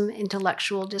Autism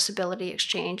Intellectual Disability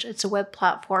Exchange. It's a web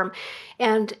platform,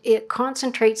 and it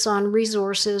concentrates on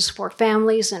resources for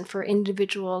families and for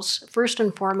individuals. First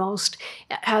and foremost,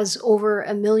 it has over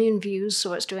 1 million views,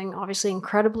 so it's doing obviously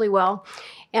incredibly well.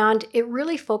 And it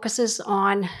really focuses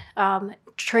on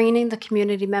training the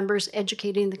community members,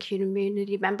 educating the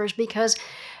community members, because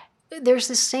there's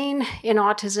this saying in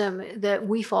autism that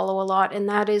we follow a lot, and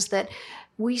that is that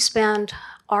we spend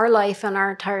our life and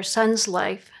our entire son's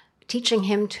life teaching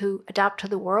him to adapt to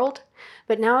the world,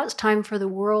 but now it's time for the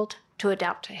world to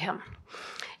adapt to him.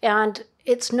 And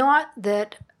it's not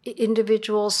that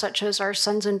individuals such as our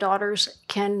sons and daughters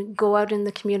can go out in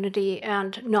the community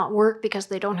and not work because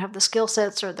they don't have the skill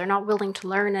sets or they're not willing to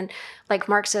learn. And like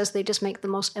Mark says, they just make the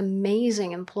most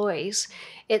amazing employees.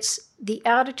 It's the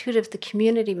attitude of the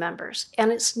community members,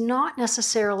 and it's not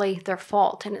necessarily their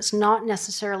fault, and it's not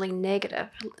necessarily negative.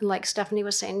 Like Stephanie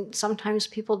was saying, sometimes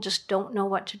people just don't know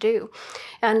what to do.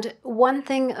 And one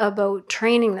thing about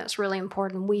training that's really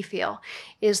important, we feel,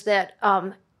 is that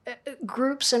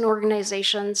groups and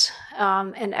organizations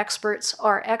and experts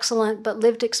are excellent, but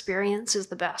lived experience is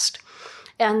the best.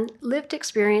 And lived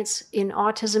experience in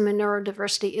autism and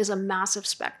neurodiversity is a massive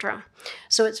spectrum.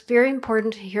 So it's very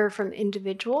important to hear from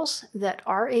individuals that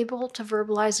are able to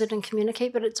verbalize it and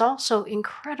communicate, but it's also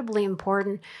incredibly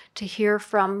important to hear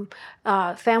from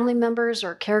family members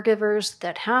or caregivers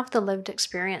that have the lived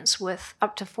experience with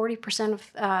up to 40%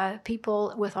 of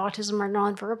people with autism are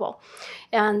nonverbal.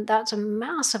 And that's a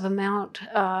massive amount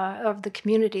of the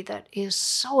community that is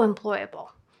so employable.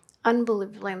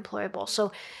 Unbelievably employable.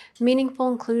 So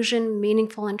meaningful inclusion,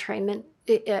 meaningful employment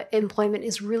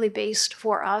is really based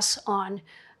for us on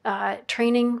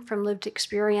training from lived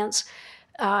experience.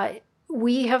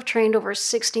 We have trained over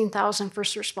 16,000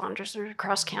 first responders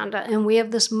across Canada, and we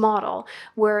have this model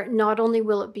where not only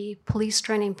will it be police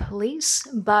training police,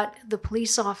 but the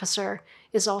police officer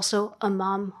is also a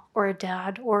mom or a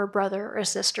dad or a brother or a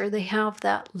sister. They have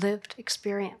that lived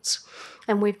experience.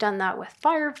 And we've done that with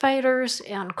firefighters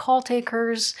and call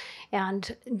takers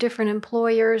and different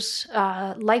employers,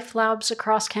 life labs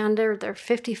across Canada. There are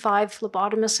 55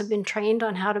 phlebotomists have been trained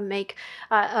on how to make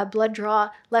a blood draw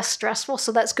less stressful.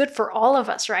 So that's good for all of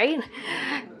us, right?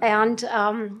 And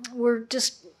we're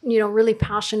just, really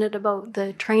passionate about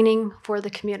the training for the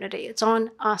community. It's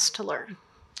on us to learn.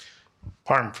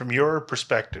 Parm, from your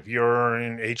perspective, you're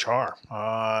in HR,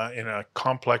 in a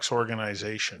complex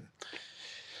organization.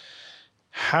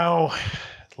 How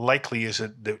likely is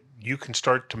it that you can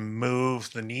start to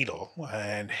move the needle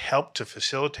and help to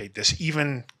facilitate this,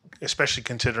 even especially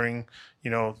considering,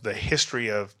 the history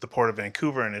of the Port of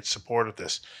Vancouver and its support of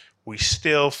this? We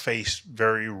still face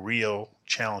very real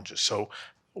challenges. So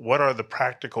what are the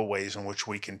practical ways in which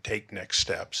we can take next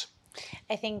steps?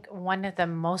 I think one of the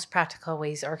most practical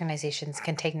ways organizations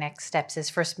can take next steps is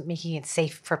first making it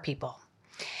safe for people.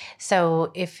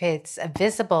 So if it's a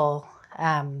visible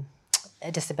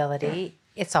disability,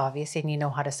 it's obvious and you know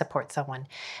how to support someone.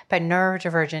 But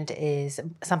neurodivergent is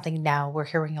something now we're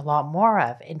hearing a lot more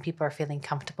of and people are feeling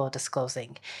comfortable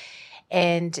disclosing.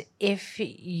 And if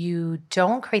you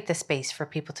don't create the space for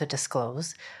people to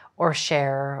disclose or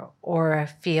share or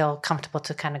feel comfortable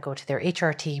to kind of go to their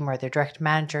HR team or their direct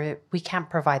manager, we can't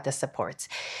provide the supports.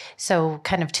 So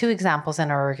kind of two examples in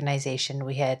our organization,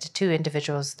 we had two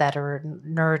individuals that are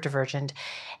neurodivergent,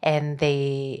 and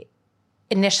they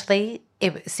initially,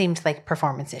 it seemed like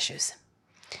performance issues.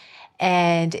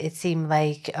 And it seemed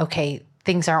like, okay,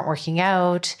 things aren't working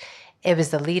out. It was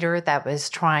the leader that was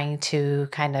trying to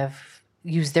kind of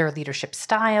use their leadership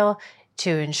style to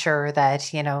ensure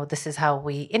that, this is how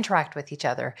we interact with each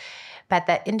other. But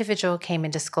that individual came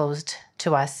and disclosed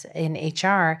to us in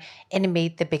HR, and it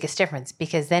made the biggest difference,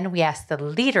 because then we asked the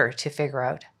leader to figure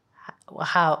out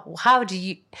how do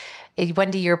you,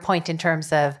 Wendy, your point in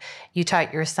terms of you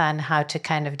taught your son how to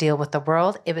kind of deal with the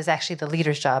world, it was actually the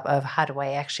leader's job of how do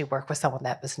I actually work with someone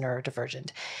that was neurodivergent.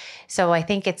 So I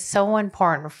think it's so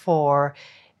important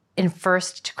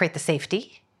first to create the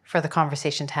safety for the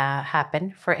conversation to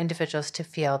happen, for individuals to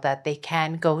feel that they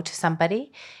can go to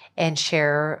somebody and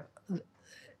share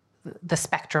the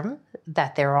spectrum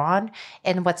that they're on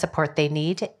and what support they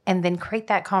need, and then create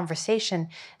that conversation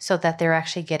so that they're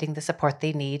actually getting the support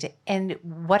they need, and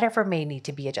whatever may need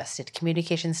to be adjusted.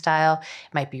 Communication style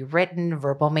might be written,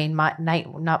 verbal might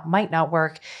not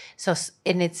work. So,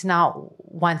 and it's not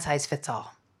one size fits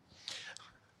all.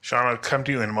 Sean, I'll come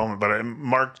to you in a moment, but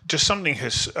Mark, just something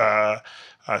has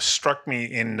struck me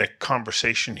in the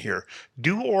conversation here.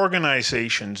 Do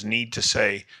organizations need to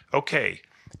say, okay,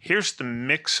 here's the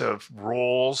mix of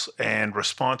roles and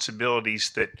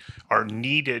responsibilities that are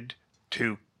needed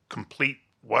to complete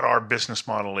what our business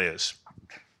model is?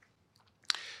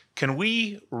 Can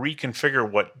we reconfigure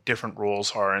what different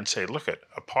roles are and say, look,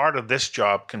 a part of this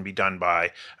job can be done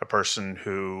by a person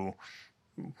who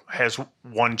has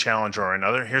one challenge or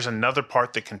another. Here's another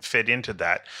part that can fit into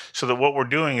that, so that what we're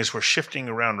doing is we're shifting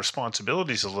around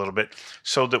responsibilities a little bit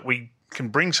so that we can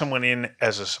bring someone in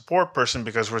as a support person,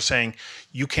 because we're saying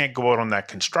you can't go out on that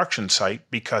construction site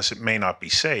because it may not be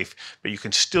safe, but you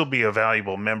can still be a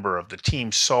valuable member of the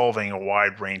team solving a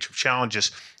wide range of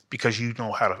challenges because you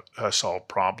know how to solve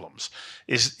problems.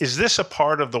 Is this a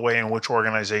part of the way in which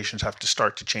organizations have to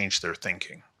start to change their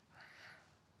thinking?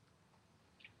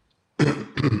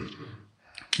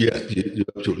 Yes, you're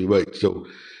absolutely right. So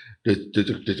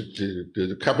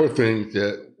there's a couple of things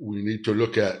that we need to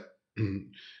look at.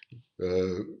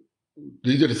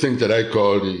 These are the things that I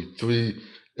call the 3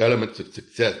 elements of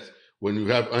success. When you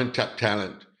have untapped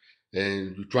talent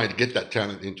and you're trying to get that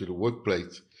talent into the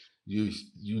workplace, you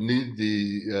need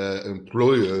the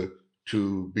employer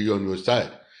to be on your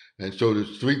side. And so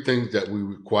there's 3 things that we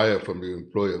require from the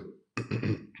employer.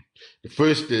 The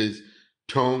first is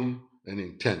tone and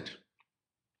intent.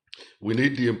 We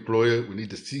need the employer, we need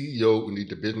the CEO, we need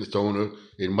the business owner.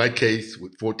 In my case,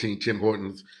 with 14 Tim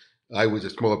Hortons, I was a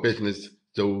small business,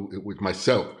 so it was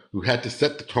myself who had to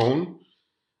set the tone,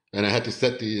 and I had to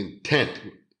set the intent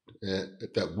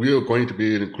that we are going to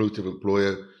be an inclusive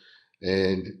employer,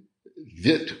 and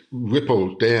this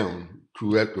ripples down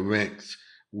throughout the ranks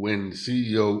when the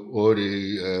CEO or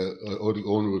the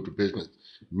owner of the business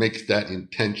makes that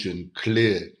intention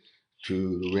clear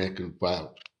to the rank and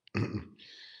file.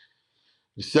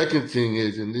 The second thing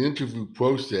is, in the interview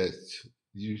process,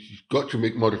 you've got to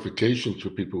make modifications for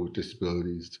people with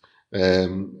disabilities.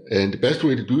 And the best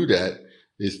way to do that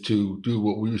is to do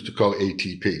what we used to call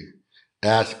ATP,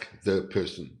 ask the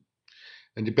person.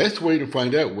 And the best way to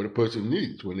find out what a person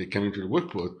needs when they come into the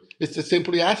workforce is to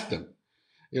simply ask them.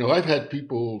 You know, I've had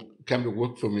people come to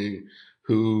work for me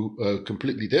who are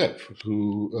completely deaf,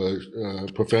 who are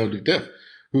profoundly deaf,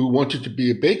 who wanted to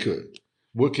be a baker,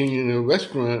 working in a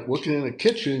restaurant, working in a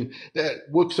kitchen that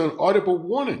works on audible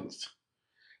warnings.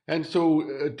 And so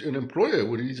an employer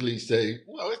would easily say,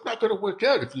 well, it's not going to work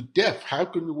out. If you're deaf, how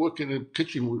can you work in a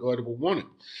kitchen with audible warning?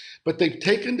 But they've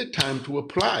taken the time to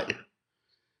apply.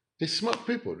 They're smart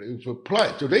people. They've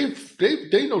applied. So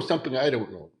they know something I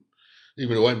don't know,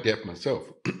 even though I'm deaf myself.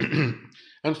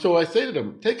 And so I say to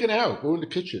them, take an hour, go in the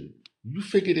kitchen. You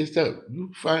figure this out.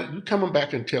 You coming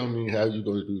back and tell me how you're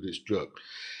going to do this job.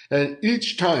 And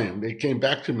each time they came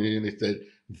back to me and they said,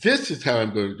 this is how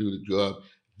I'm going to do the job.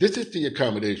 This is the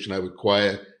accommodation I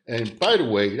require. And by the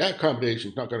way, that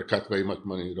accommodation is not going to cost very much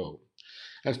money at all.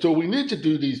 And so we need to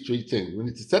do these 3 things. We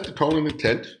need to set the tone and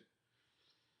intent.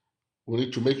 We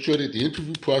need to make sure that the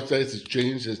interview process is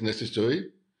changed as necessary.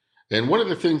 And one of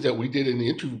the things that we did in the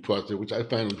interview process, which I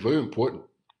found was very important,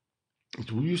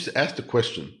 is we used to ask the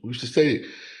question. We used to say,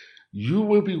 you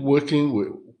will be working with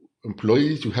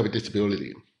employees who have a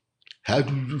disability. How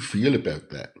do you feel about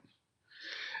that?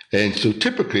 And so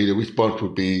typically the response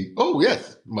would be, oh,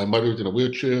 yes, my mother's in a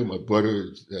wheelchair, my brother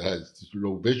has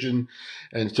low vision,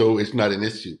 and so it's not an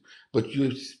issue. But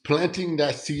you're planting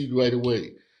that seed right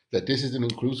away, that this is an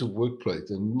inclusive workplace,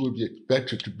 and you will be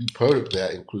expected to be part of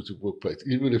that inclusive workplace,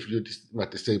 even if you're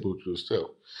not disabled yourself.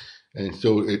 And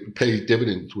so it pays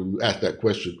dividends when you ask that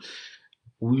question.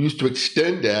 We used to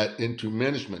extend that into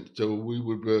management. So we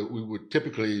would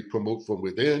typically promote from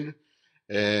within,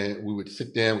 and we would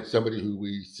sit down with somebody who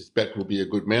we suspect will be a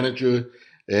good manager,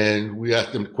 and we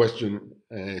ask them the question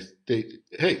and state,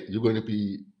 hey, you're going to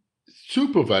be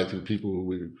supervising people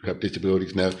who have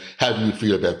disabilities now. How do you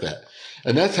feel about that?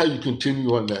 And that's how you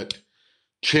continue on that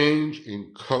change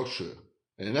in culture.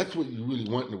 And that's what you really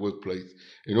want in the workplace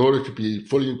in order to be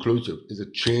fully inclusive, is a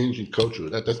change in culture.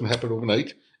 That doesn't happen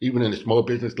overnight. Even in a small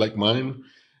business like mine,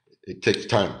 it takes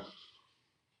time.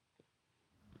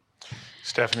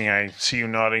 Stephanie, I see you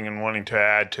nodding and wanting to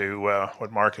add to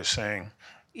what Mark is saying.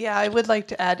 Yeah, I would like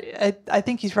to add. I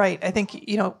think he's right. I think,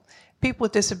 people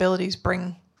with disabilities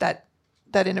bring that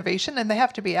innovation, and they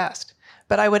have to be asked.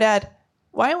 But I would add,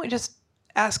 why don't we just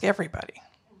ask everybody?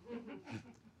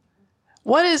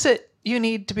 What is it you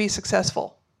need to be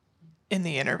successful in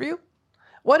the interview?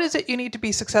 What is it you need to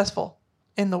be successful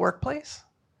in the workplace?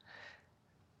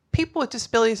 People with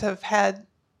disabilities have had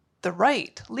the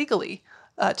right, legally,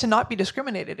 to not be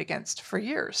discriminated against for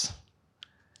years.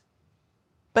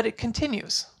 But it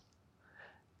continues.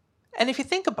 And if you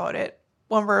think about it,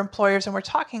 when we're employers and we're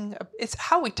talking, it's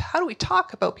how do we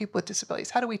talk about people with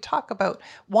disabilities? How do we talk about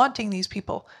wanting these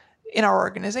people in our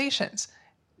organizations?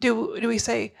 Do we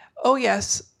say, oh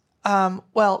yes,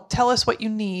 well, tell us what you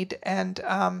need, and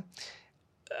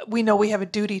we know we have a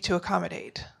duty to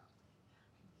accommodate?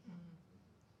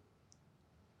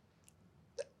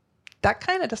 That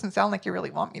kind of doesn't sound like you really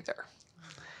want me there.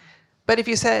 But if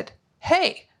you said,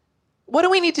 hey, what do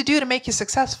we need to do to make you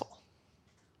successful?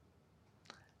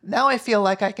 Now I feel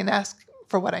like I can ask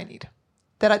for what I need,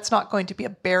 that it's not going to be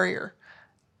a barrier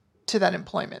to that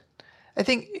employment. I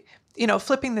think,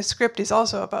 flipping the script is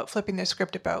also about flipping the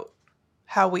script about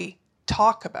how we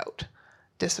talk about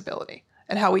disability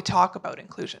and how we talk about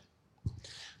inclusion.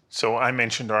 So I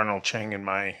mentioned Arnold Cheng in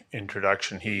my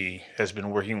introduction. He has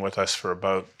been working with us for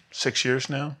about 6 years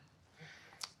now.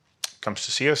 comes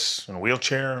to see us in a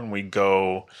wheelchair, and we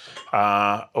go,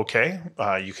 okay,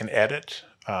 you can edit,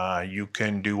 you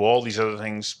can do all these other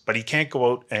things, but he can't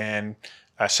go out and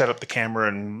set up the camera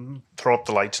and throw up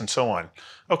the lights and so on.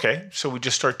 Okay, so we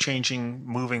just start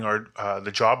moving our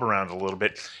the job around a little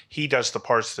bit. He does the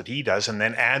parts that he does and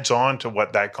then adds on to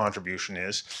what that contribution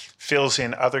is, fills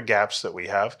in other gaps that we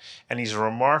have, and he's a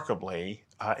remarkably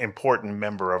important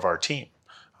member of our team,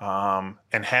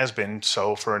 and has been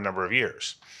so for a number of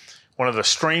years. One of the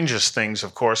strangest things,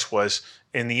 of course, was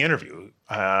in the interview.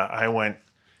 I went,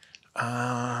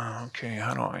 okay,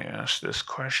 how do I ask this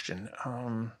question?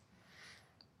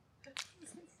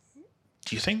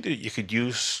 Do you think that you could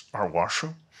use our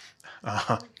washroom?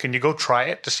 Can you go try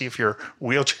it to see if your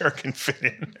wheelchair can fit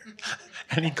in there?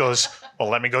 And he goes, well,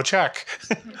 let me go check.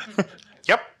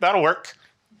 Yep, that'll work.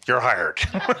 You're hired.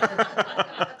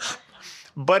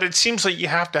 But it seems like you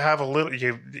have to have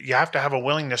a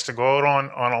willingness to go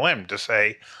out on a limb to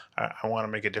say, I want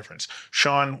to make a difference.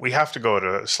 Sean, we have to go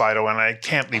to Slido, and I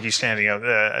can't leave you sitting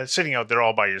out there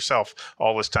all by yourself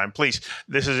all this time. Please,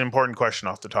 this is an important question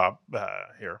off the top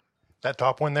here. That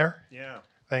top one there? Yeah.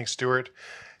 Thanks, Stuart.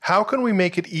 How can we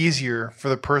make it easier for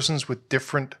the persons with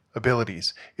different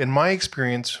abilities? In my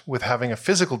experience with having a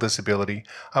physical disability,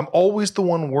 I'm always the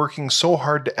one working so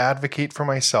hard to advocate for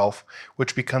myself,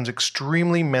 which becomes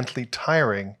extremely mentally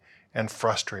tiring and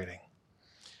frustrating.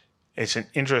 It's an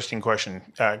interesting question.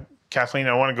 Kathleen,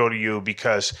 I want to go to you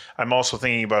because I'm also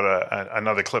thinking about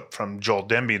another clip from Joel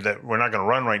Demby that we're not going to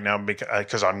run right now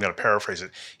because I'm going to paraphrase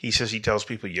it. He says he tells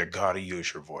people, you got to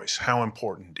use your voice. How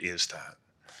important is that?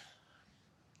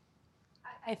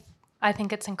 I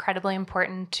think it's incredibly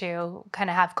important to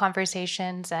kind of have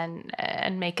conversations and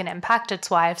make an impact. It's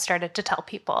why I've started to tell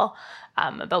people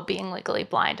about being legally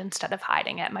blind instead of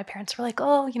hiding it. My parents were like,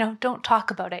 oh, don't talk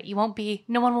about it.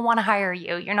 No one will want to hire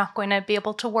you. You're not going to be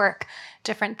able to work.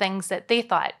 Different things that they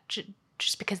thought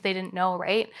just because they didn't know,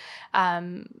 right?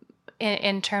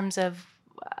 In terms of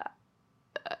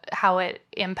how it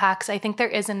impacts, I think there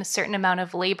isn't a certain amount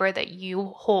of labor that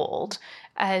you hold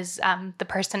as the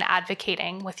person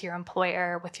advocating with your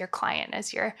employer, with your client,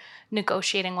 as you're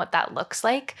negotiating what that looks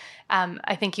like.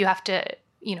 I think you have to,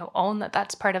 own that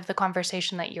that's part of the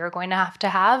conversation that you're going to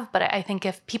have. But I think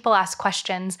if people ask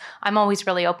questions, I'm always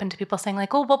really open to people saying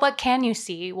like, oh, well, what can you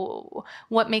see?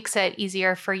 What makes it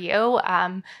easier for you?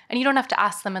 And you don't have to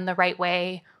ask them in the right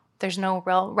way. There's no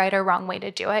real right or wrong way to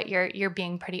do it. You're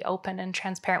being pretty open and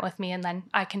transparent with me, and then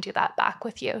I can do that back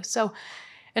with you. So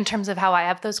in terms of how I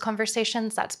have those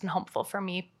conversations, that's been helpful for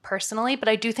me personally. But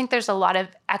I do think there's a lot of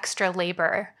extra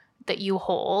labor that you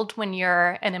hold when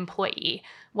you're an employee,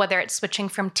 whether it's switching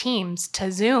from Teams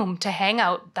to Zoom to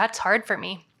Hangout. That's hard for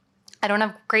me. I don't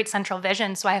have great central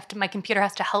vision, so my computer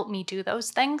has to help me do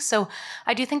those things. So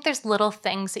I do think there's little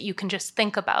things that you can just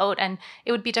think about, and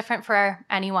it would be different for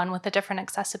anyone with a different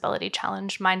accessibility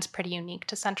challenge. Mine's pretty unique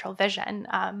to central vision.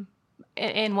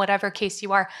 In whatever case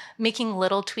you are, making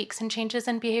little tweaks and changes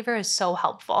in behavior is so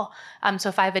helpful. So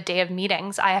if I have a day of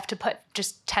meetings, I have to put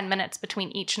just 10 minutes between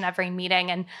each and every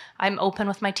meeting, and I'm open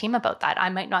with my team about that. I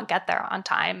might not get there on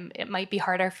time. It might be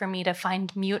harder for me to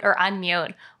find mute or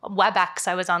unmute. WebEx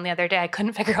I was on the other day, I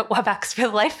couldn't figure out WebEx for the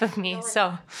life of me.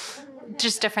 So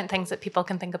just different things that people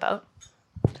can think about.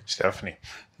 Stephanie.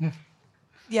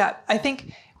 Yeah, I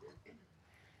think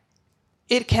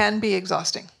it can be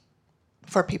exhausting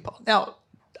for people. Now,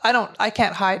 I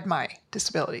can't hide my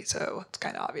disability, so it's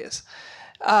kind of obvious.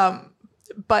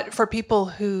 But for people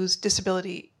whose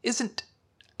disability isn't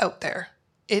out there,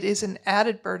 it is an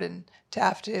added burden to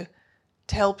have to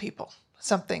tell people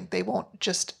something they won't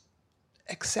just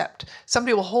accept.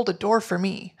 Somebody will hold a door for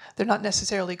me. They're not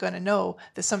necessarily going to know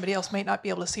that somebody else might not be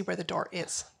able to see where the door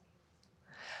is.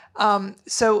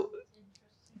 So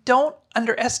don't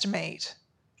underestimate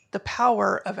the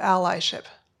power of allyship.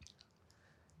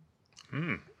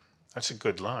 That's a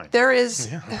good line. There is,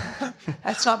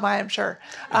 that's not mine, I'm sure.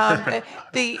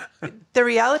 The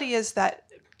reality is that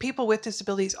people with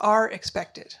disabilities are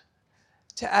expected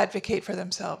to advocate for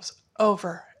themselves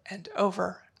over and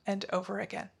over and over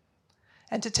again,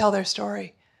 and to tell their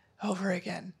story over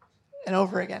again and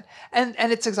over again. And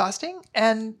it's exhausting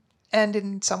and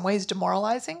in some ways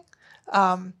demoralizing.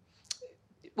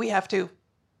 We have to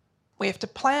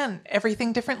plan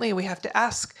everything differently. We have to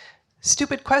ask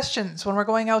stupid questions when we're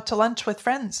going out to lunch with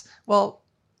friends. Well,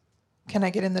 can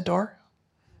I get in the door?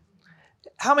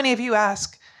 How many of you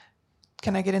ask,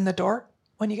 can I get in the door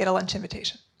when you get a lunch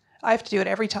invitation? I have to do it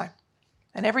every time.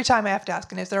 And every time I have to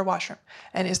ask, and is there a washroom?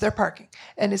 And is there parking?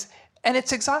 And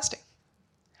it's exhausting.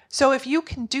 So if you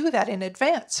can do that in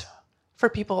advance for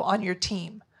people on your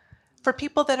team, for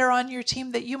people that are on your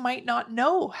team that you might not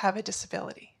know have a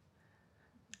disability,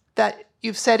 that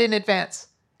you've said in advance,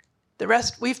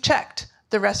 we've checked,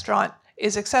 the restaurant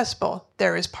is accessible,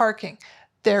 there is parking,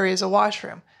 there is a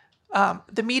washroom.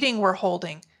 The meeting we're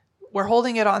holding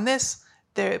it on this.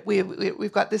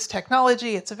 We've got this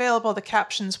technology. It's available. The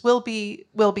captions will be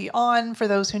on for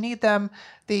those who need them.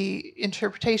 The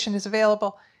interpretation is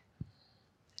available.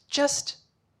 Just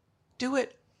do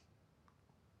it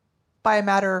by a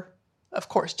matter of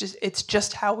course. It's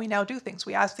just how we now do things.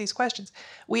 We ask these questions.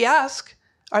 We ask,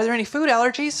 are there any food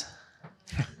allergies?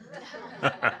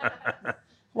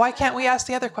 Why can't we ask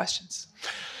the other questions?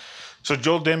 So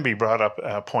Joel Denby brought up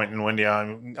a point, and Wendy,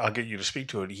 I'll get you to speak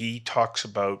to it. He talks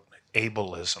about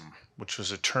ableism, which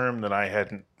was a term that I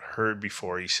hadn't heard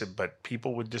before. He said, but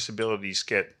people with disabilities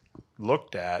get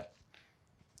looked at,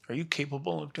 are you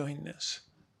capable of doing this?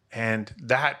 And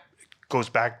that goes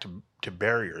back to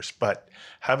barriers, but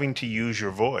having to use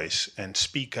your voice and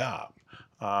speak up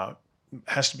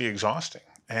has to be exhausting,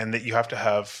 and that you have to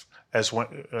have, as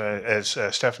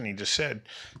Stephanie just said,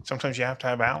 sometimes you have to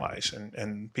have allies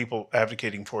and people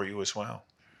advocating for you as well.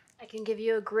 I can give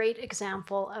you a great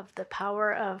example of the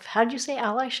power of, how do you say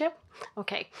allyship?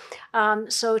 Okay.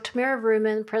 So Tamara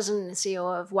Vrooman, President and CEO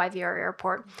of YVR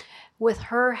Airport, with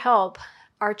her help,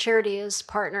 our charity has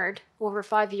partnered over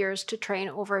 5 years to train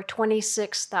over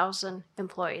 26,000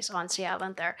 employees on Sea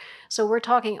Island there. So we're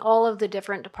talking all of the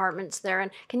different departments there. And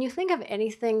can you think of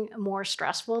anything more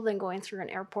stressful than going through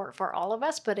an airport for all of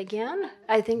us? But again,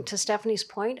 I think to Stephanie's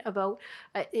point about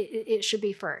it should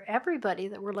be for everybody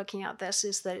that we're looking at this,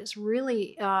 is that it's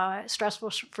really stressful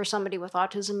for somebody with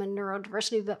autism and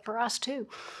neurodiversity, but for us too.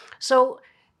 So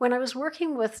when I was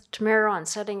working with Tamara on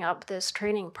setting up this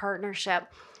training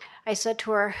partnership, I said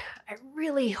to her, I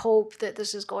really hope that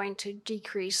this is going to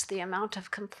decrease the amount of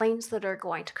complaints that are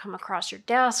going to come across your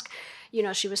desk. You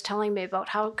know, she was telling me about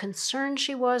how concerned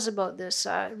she was about this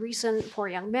recent poor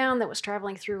young man that was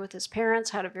traveling through with his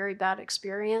parents, had a very bad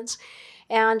experience.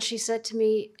 And she said to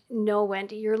me, no,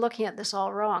 Wendy, you're looking at this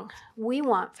all wrong. We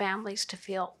want families to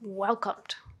feel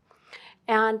welcomed.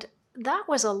 And that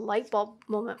was a light bulb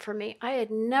moment for me. I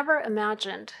had never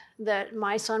imagined that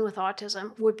my son with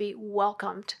autism would be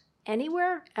welcomed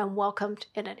anywhere and welcomed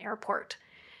in an airport.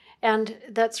 And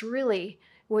that's really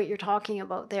what you're talking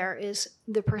about there, is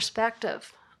the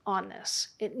perspective on this.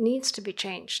 It needs to be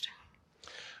changed.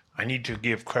 I need to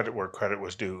give credit where credit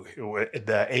was due.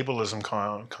 The ableism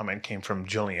comment came from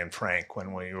Gillian Frank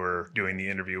when we were doing the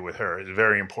interview with her. It's a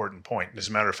very important point. As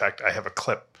a matter of fact, I have a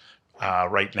clip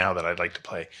right now that I'd like to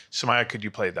play. Samaya, could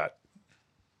you play that?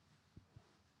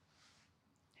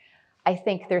 I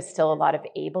think there's still a lot of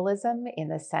ableism in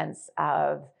the sense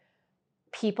of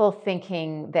people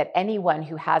thinking that anyone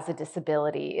who has a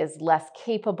disability is less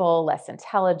capable, less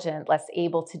intelligent, less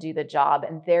able to do the job,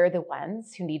 and they're the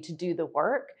ones who need to do the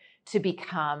work to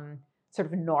become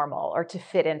sort of normal or to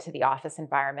fit into the office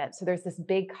environment. So there's this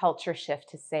big culture shift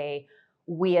to say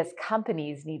we as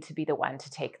companies need to be the one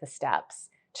to take the steps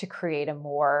to create a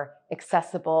more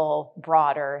accessible,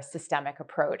 broader, systemic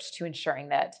approach to ensuring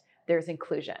that there's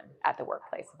inclusion at the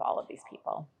workplace of all of these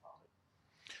people.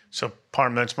 So,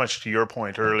 Parm, that's much to your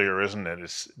point earlier, isn't it?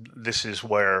 This is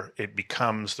where it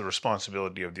becomes the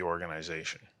responsibility of the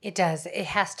organization. It does. It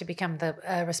has to become the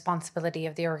responsibility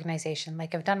of the organization.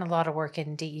 Like, I've done a lot of work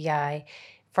in DEI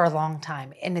for a long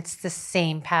time, and it's the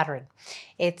same pattern.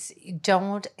 It's,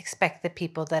 don't expect the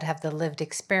people that have the lived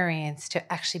experience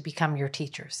to actually become your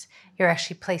teachers. You're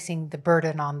actually placing the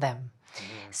burden on them.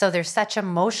 So there's such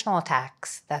emotional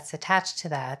tax that's attached to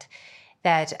that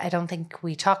I don't think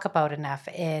we talk about enough.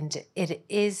 And it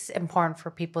is important for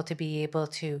people to be able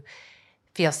to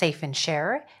feel safe and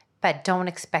share, but don't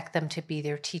expect them to be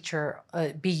their teacher,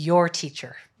 be your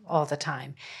teacher all the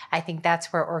time. I think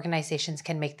that's where organizations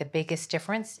can make the biggest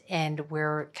difference, and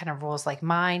where kind of roles like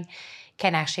mine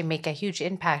can actually make a huge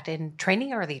impact in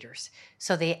training our leaders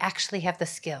so they actually have the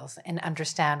skills and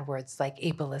understand words like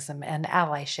ableism and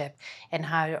allyship, and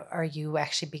how are you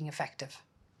actually being effective.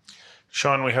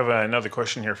 Sean, we have another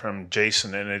question here from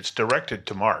Jason, and it's directed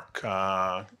to Mark.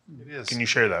 It is. Can you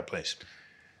share that, please?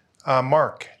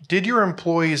 Mark, did your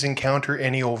employees encounter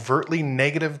any overtly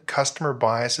negative customer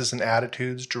biases and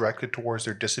attitudes directed towards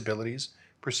their disabilities,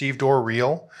 perceived or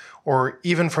real, or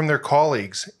even from their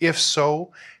colleagues? If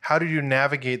so, how did you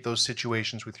navigate those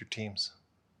situations with your teams?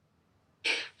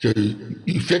 So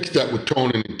you fix that with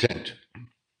tone and intent.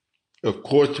 Of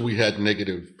course, we had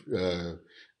negative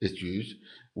issues.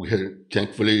 We had,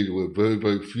 thankfully, there were very,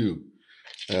 very few.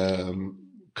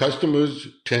 Customers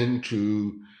tend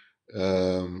to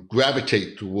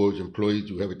gravitate towards employees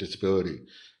who have a disability.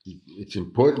 it's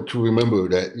important to remember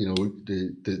that,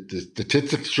 the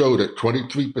statistics show that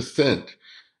 23%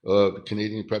 of the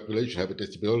Canadian population have a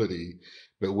disability,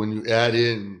 but when you add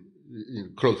in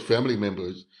close family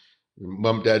members,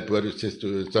 mom, dad, brother,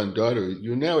 sister, son, daughter,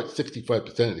 you're now at 65%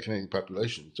 of the Canadian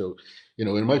population. So,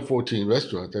 in my 14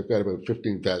 restaurants, I've got about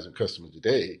 15,000 customers a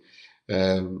day.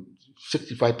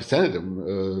 65% of them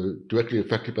are directly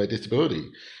affected by disability.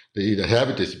 They either have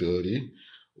a disability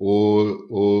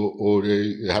or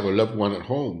they have a loved one at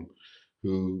home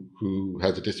who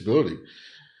has a disability.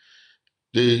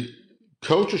 The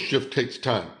culture shift takes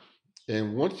time.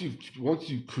 And once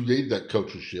you create that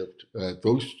culture shift,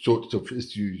 those sorts of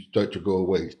issues start to go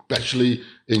away, especially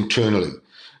internally.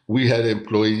 We had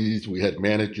employees, we had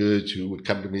managers who would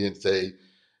come to me and say,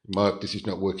 Mark, this is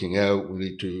not working out. We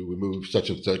need to remove such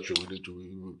and such, or we need to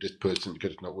remove this person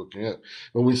because it's not working out.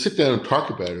 When we sit down and talk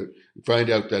about it, we find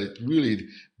out that it's really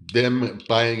them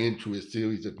buying into a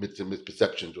series of myths and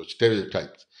misperceptions or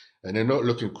stereotypes. And they're not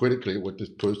looking critically at what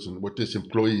this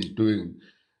employee is doing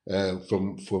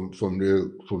from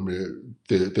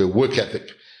their work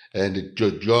ethic and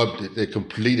the job that they're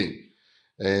completing.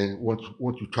 And once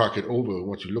you talk it over,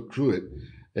 once you look through it,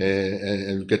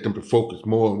 and get them to focus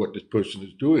more on what this person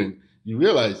is doing, you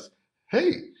realize,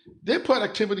 hey, their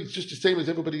productivity is just the same as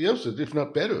everybody else's, if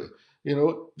not better.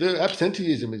 Their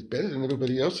absenteeism is better than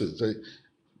everybody else's.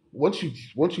 Once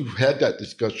you've had that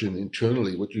discussion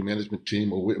internally with your management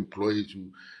team or with employees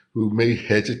who may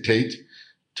hesitate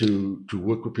to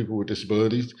work with people with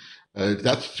disabilities,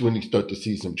 that's when you start to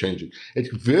see some changes.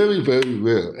 It's very, very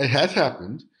rare. It has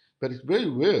happened, but it's very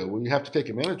rare when you have to take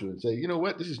a manager and say, you know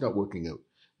what, this is not working out.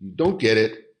 You don't get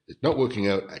it. It's not working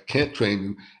out. I can't train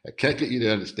you. I can't get you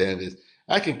to understand this.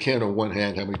 I can count on one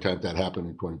hand how many times that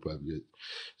happened in 25 years.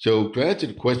 So to answer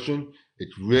the question,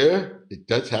 it's rare. It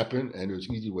does happen, and there's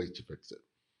easy ways to fix it.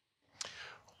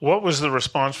 What was the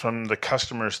response from the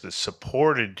customers that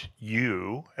supported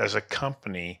you as a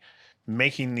company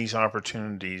making these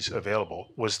opportunities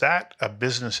available? Was that a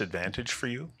business advantage for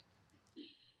you?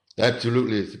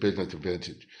 Absolutely, it's a business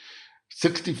advantage.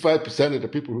 65% of the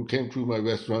people who came through my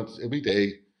restaurants every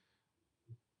day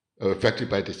are affected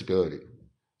by disability.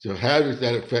 So how does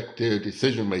that affect their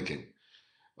decision making?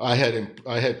 I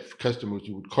had customers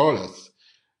who would call us,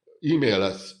 email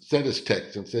us, send us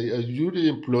texts and say, are you the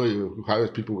employer who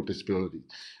hires people with disabilities?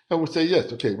 I would say,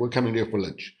 yes, okay, we're coming there for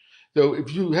lunch. So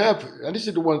if you have, and these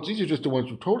are just the ones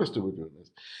who told us they were doing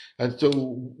this. And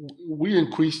so we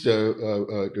increased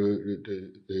the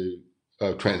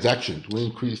transactions, we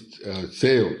increased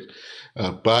sales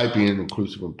by being an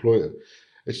inclusive employer.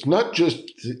 It's not just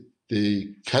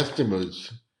the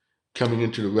customers coming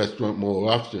into the restaurant more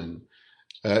often.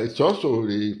 It's also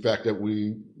the fact that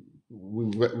we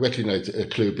recognize a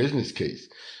clear business case.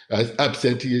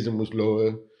 Absenteeism was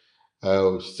lower,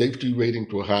 safety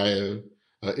ratings were higher,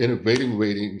 innovating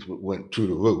ratings went through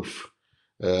the roof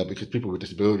because people with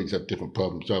disabilities have different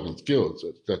problem-solving skills.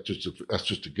 So that's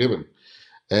just a given.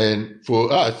 And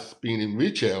for us, being in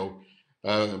retail,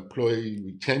 employee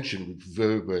retention was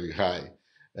very, very high.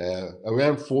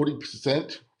 Around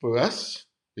 40% for us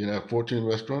in our 14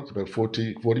 restaurants, about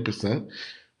 40%,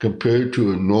 compared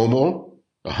to a normal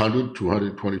 100 to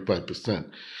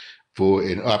 125% for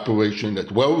an operation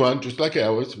that's well run, just like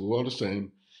ours. We're all the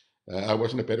same. I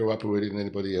wasn't a better operator than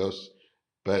anybody else,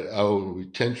 but our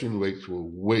retention rates were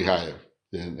way higher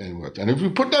than anyone else. And if you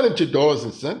put that into dollars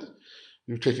and cents,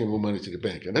 you're taking more money to the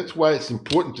bank. And that's why it's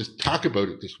important to talk about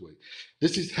it this way.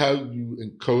 This is how you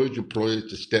encourage employers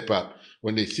to step up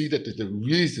when they see that there's a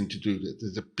reason to do this.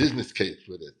 There's a business case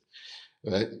for this.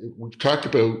 Right? We've talked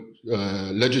about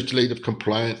legislative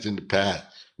compliance in the past.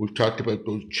 We've talked about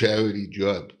those charity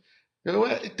jobs. You know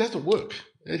what? It doesn't work.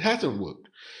 It hasn't worked.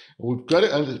 We've got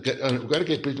to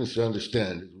get business to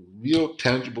understand there's a real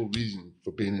tangible reason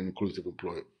for being an inclusive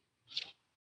employer.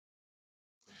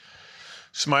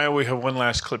 Samaya, we have one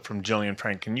last clip from Jillian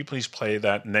Frank. Can you please play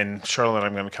that? And then, Charlotte,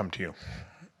 I'm going to come to you.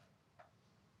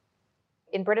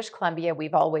 In British Columbia,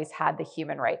 we've always had the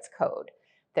Human Rights Code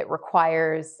that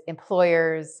requires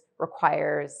employers,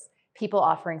 requires people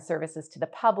offering services to the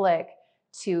public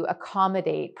to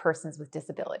accommodate persons with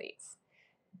disabilities.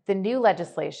 The new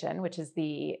legislation, which is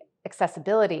the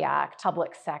Accessibility Act,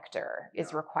 public sector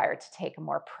is required to take a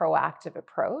more proactive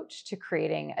approach to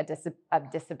creating a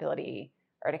disability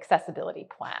or an accessibility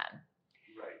plan.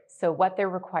 Right. So what they're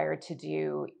required to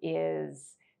do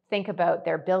is think about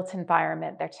their built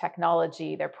environment, their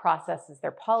technology, their processes, their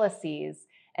policies,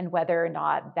 and whether or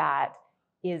not that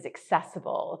is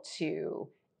accessible to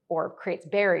or creates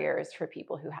barriers for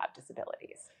people who have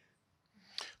disabilities.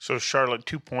 So, Charlotte,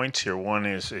 2 points here. One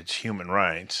is it's human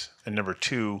rights. And number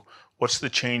two, what's the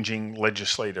changing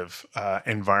legislative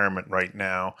environment right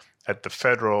now at the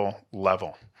federal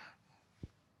level?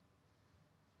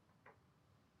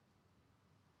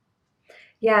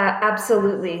 Yeah,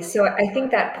 absolutely. So I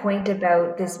think that point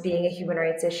about this being a human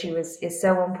rights issue is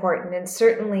so important, and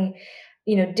certainly,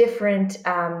 different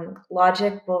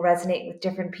logic will resonate with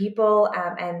different people,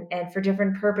 and for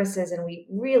different purposes. And we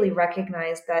really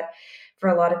recognize that for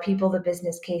a lot of people, the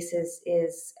business case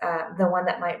is the one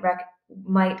that might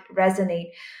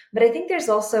resonate. But I think there's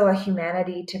also a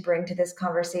humanity to bring to this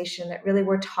conversation, that really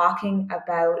we're talking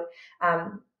about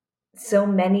so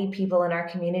many people in our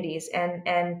communities,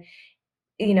 and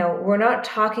we're not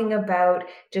talking about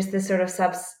just this sort of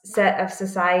subset of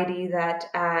society that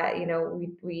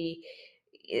we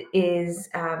is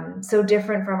so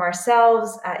different from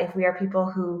ourselves. If we are people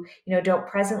who don't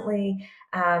presently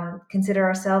consider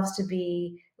ourselves to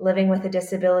be living with a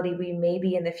disability, we may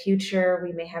be in the future.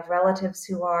 We may have relatives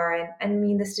who are, and I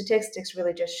mean, the statistics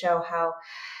really just show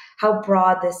how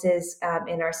broad this is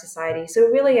in our society. So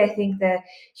really, I think the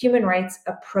human rights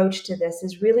approach to this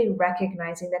is really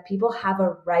recognizing that people have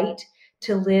a right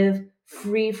to live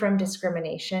free from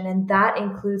discrimination, and that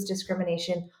includes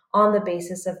discrimination on the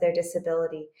basis of their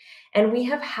disability. And we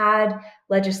have had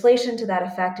legislation to that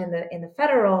effect in the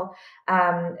federal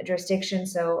jurisdiction.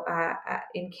 So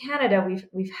in Canada,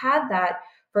 we've had that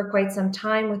for quite some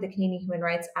time with the Canadian Human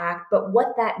Rights Act, but what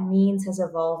that means has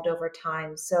evolved over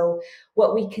time. So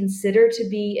what we consider to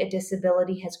be a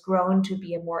disability has grown to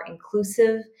be a more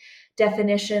inclusive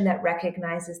definition that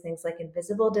recognizes things like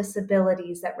invisible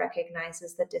disabilities, that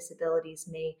recognizes that disabilities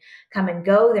may come and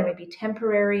go. There may be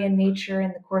temporary in nature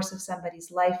in the course of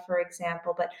somebody's life, for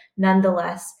example, but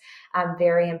nonetheless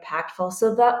very impactful.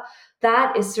 So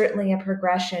that is certainly a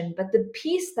progression. But the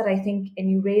piece that I think, and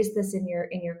you raised this in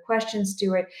your question,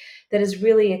 Stuart, that is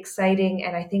really exciting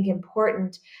and I think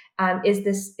important is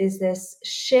this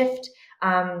shift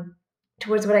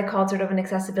towards what I called sort of an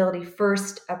accessibility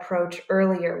first approach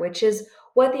earlier, which is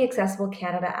what the Accessible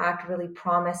Canada Act really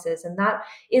promises. And that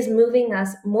is moving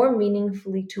us more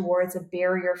meaningfully towards a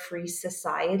barrier-free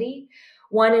society,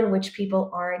 one in which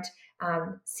people aren't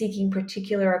seeking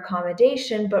particular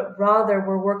accommodation, but rather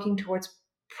we're working towards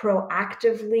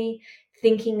proactively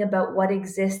thinking about what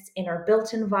exists in our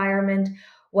built environment,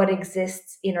 what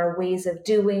exists in our ways of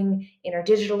doing, in our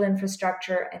digital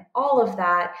infrastructure, and all of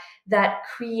that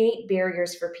create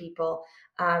barriers for people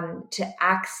to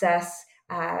access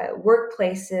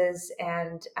workplaces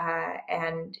and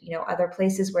other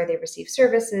places where they receive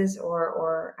services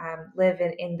or live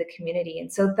in the community.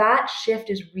 And so that shift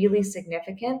is really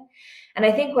significant. And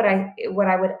I think what I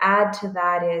would add to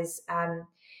that is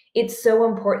it's so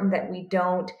important that we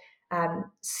don't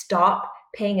stop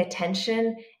paying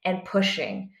attention and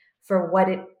pushing for what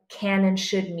it can and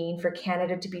should mean for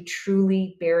Canada to be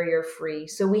truly barrier free.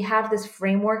 So we have this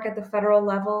framework at the federal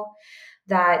level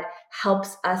that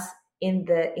helps us in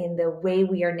the way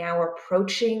we are now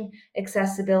approaching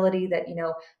accessibility, that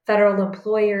federal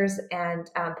employers and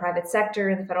private sector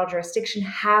in the federal jurisdiction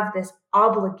have this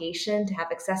obligation to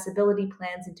have accessibility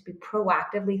plans and to be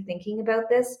proactively thinking about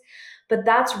this. But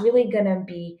that's really going to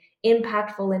be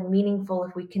impactful and meaningful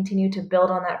if we continue to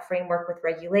build on that framework with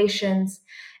regulations.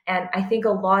 And I think a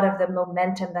lot of the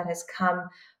momentum that has come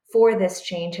for this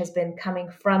change has been coming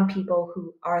from people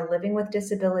who are living with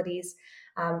disabilities,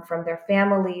 from their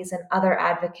families and other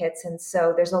advocates. And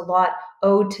so there's a lot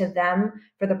owed to them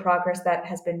for the progress that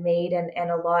has been made,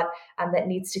 and a lot that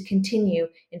needs to continue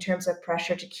in terms of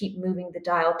pressure to keep moving the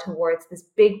dial towards this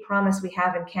big promise we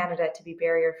have in Canada to be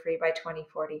barrier-free by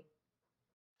 2040.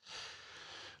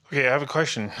 Okay, I have a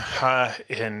question,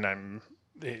 and I'm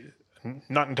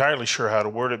not entirely sure how to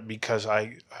word it, because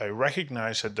I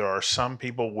recognize that there are some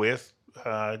people with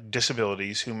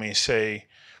disabilities who may say,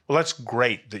 well, that's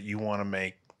great that you want to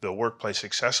make the workplace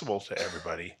accessible to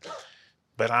everybody,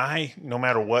 but I, no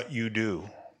matter what you do,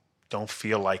 don't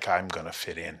feel like I'm going to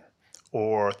fit in,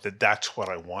 or that that's what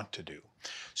I want to do.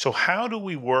 So how do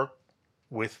we work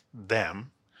with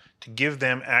them to give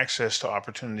them access to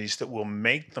opportunities that will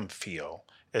make them feel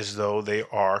as though they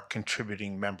are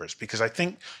contributing members? Because I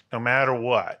think no matter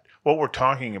what we're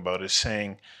talking about is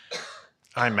saying,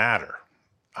 I matter.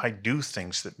 I do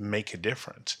things that make a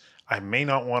difference. I may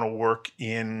not want to work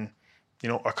in,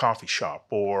 a coffee shop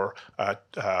or a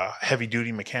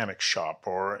heavy-duty mechanic shop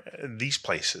or these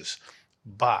places,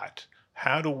 but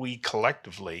how do we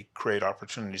collectively create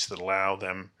opportunities that allow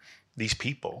these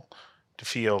people to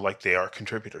feel like they are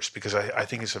contributors, because I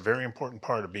think it's a very important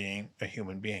part of being a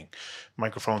human being.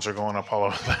 Microphones are going up all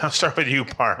over. I'll start with you,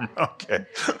 Parm. Okay.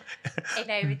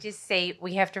 And I would just say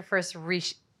we have to first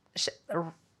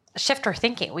shift our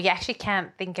thinking. We actually can't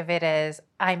think of it as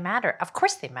I matter. Of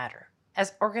course they matter.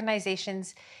 As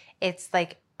organizations, it's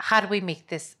like, how do we make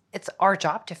this? It's our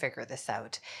job to figure this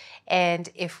out. And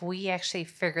if we actually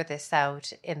figure this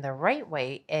out in the right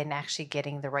way and actually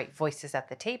getting the right voices at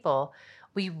the table,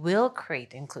 we will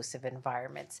create inclusive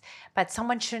environments. But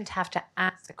someone shouldn't have to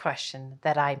ask the question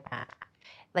that I matter.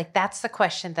 Like, that's the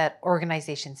question that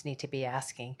organizations need to be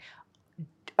asking.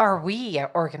 Are we an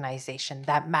organization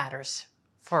that matters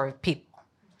for people?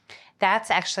 That's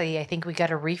actually, I think we got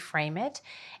to reframe it.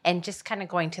 And just kind of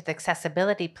going to the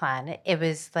accessibility plan, it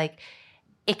was like,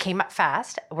 it came up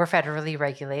fast. We're federally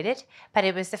regulated, but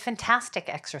it was a fantastic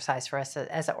exercise for us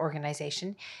as an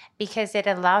organization because it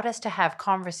allowed us to have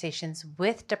conversations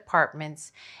with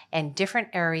departments and different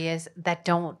areas that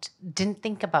didn't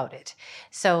think about it.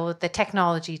 So the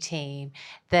technology team,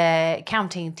 the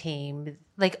accounting team,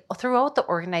 like throughout the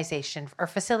organization or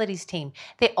facilities team,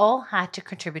 they all had to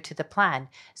contribute to the plan.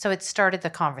 So it started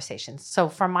the conversation. So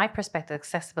from my perspective,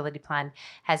 accessibility plan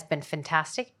has been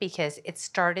fantastic because it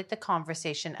started the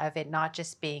conversation of it not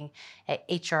just being an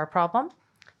HR problem,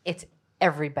 it's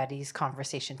everybody's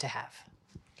conversation to have.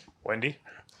 Wendy?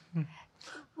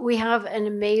 We have an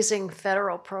amazing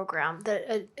federal program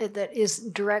that is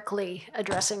directly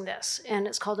addressing this, and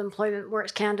it's called Employment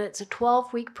Works Canada. It's a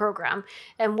 12-week program,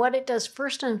 and what it does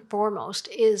first and foremost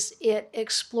is it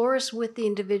explores with the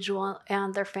individual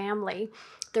and their family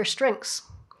their strengths.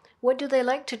 What do they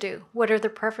like to do? What are their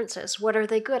preferences? What are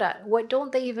they good at? What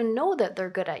don't they even know that they're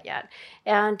good at yet?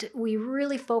 And we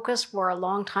really focus for a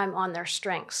long time on their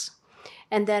strengths.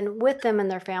 And then with them and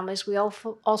their families, we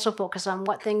also focus on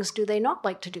what things do they not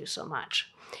like to do so much.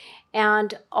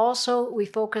 And also we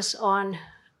focus on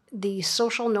the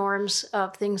social norms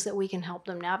of things that we can help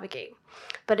them navigate.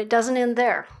 But it doesn't end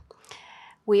there.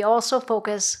 We also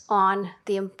focus on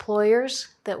the employers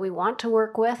that we want to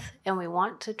work with and we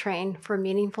want to train for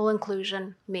meaningful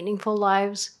inclusion, meaningful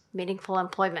lives, meaningful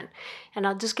employment. And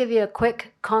I'll just give you a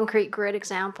quick concrete grid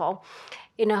example.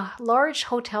 In a large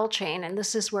hotel chain, and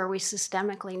this is where we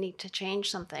systemically need to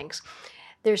change some things,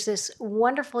 there's this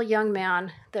wonderful young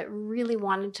man that really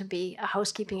wanted to be a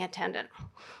housekeeping attendant.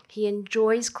 He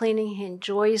enjoys cleaning, he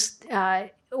enjoys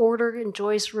order,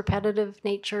 enjoys repetitive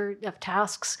nature of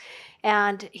tasks,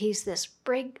 and he's this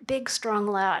big, strong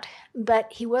lad.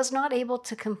 But he was not able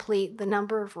to complete the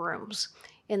number of rooms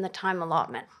in the time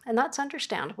allotment, and that's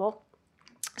understandable.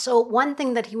 So one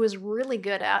thing that he was really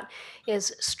good at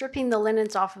is stripping the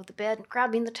linens off of the bed,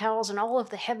 grabbing the towels and all of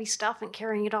the heavy stuff and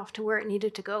carrying it off to where it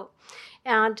needed to go.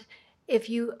 And if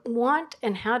you want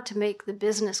and had to make the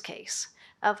business case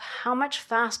of how much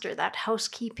faster that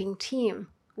housekeeping team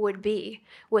would be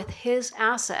with his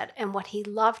asset and what he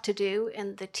loved to do,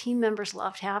 and the team members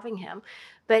loved having him.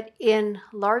 But in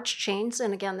large chains,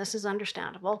 and again, this is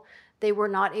understandable, they were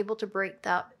not able to break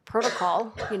that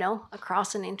protocol,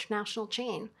 across an international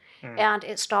chain. And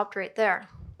it stopped right there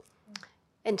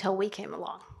until we came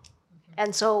along.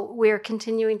 And so we're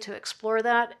continuing to explore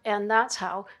that, and that's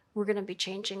how we're going to be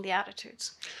changing the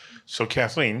attitudes. So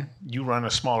Kathleen, you run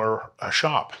a smaller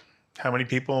shop. How many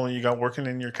people you got working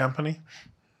in your company?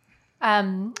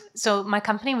 So my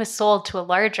company was sold to a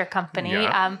larger company,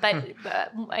 Yeah. but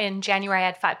in January I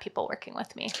had 5 people working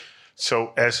with me.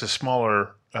 So as a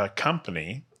smaller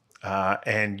company,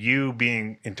 and you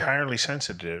being entirely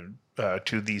sensitive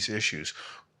to these issues,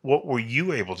 what were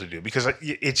you able to do? Because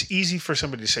it's easy for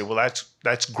somebody to say, well,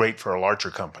 that's great for a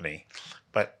larger company,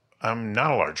 but I'm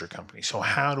not a larger company. So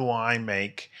how do I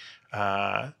make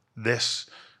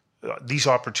these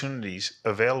opportunities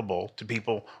available to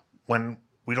people when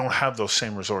we don't have those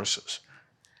same resources?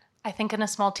 I think in a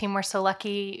small team, we're so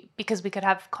lucky because we could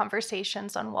have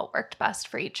conversations on what worked best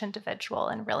for each individual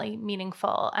in really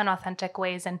meaningful and authentic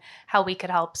ways and how we could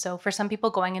help. So for some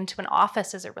people, going into an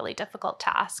office is a really difficult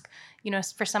task.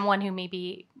 For someone who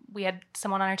maybe we had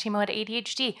someone on our team who had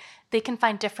ADHD, they can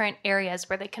find different areas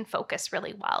where they can focus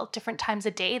really well. Different times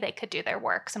a day they could do their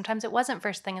work. Sometimes it wasn't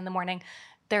first thing in the morning.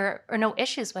 There are no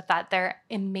issues with that. They're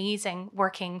amazing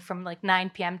working from like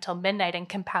 9 p.m. till midnight and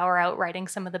can power out writing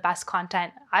some of the best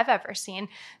content I've ever seen.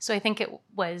 So I think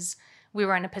we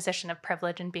were in a position of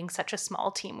privilege, and being such a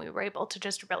small team, we were able to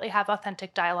just really have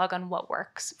authentic dialogue on what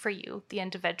works for you, the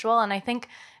individual. And I think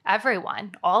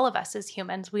everyone, all of us as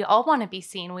humans, we all want to be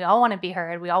seen, we all want to be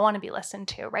heard, we all want to be listened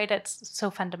to, right? It's so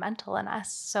fundamental in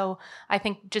us. So I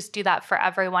think just do that for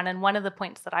everyone. And one of the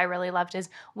points that I really loved is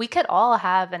we could all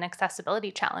have an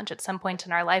accessibility challenge at some point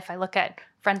in our life. I look at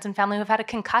friends and family who've had a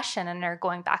concussion and are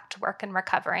going back to work and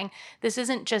recovering. This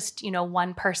isn't just,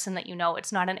 one person that you know.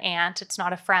 It's not an aunt, it's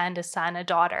not a friend, a son, a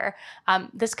daughter.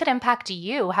 This could impact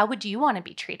you. How would you want to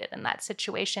be treated in that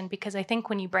situation? Because I think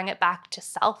when you bring it back to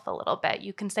self a little bit,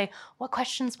 you can say, what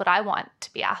questions would I want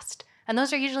to be asked? And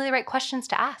those are usually the right questions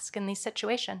to ask in these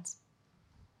situations.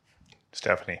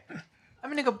 Stephanie. I'm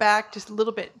going to go back just a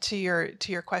little bit to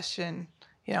your question,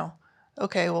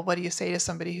 okay, well, what do you say to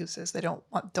somebody who says they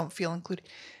don't feel included?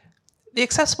 The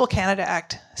Accessible Canada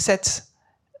Act sets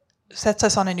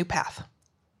us on a new path.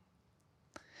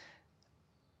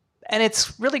 And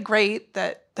it's really great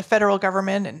that the federal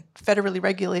government and federally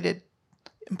regulated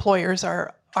employers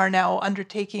are now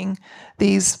undertaking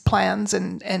these plans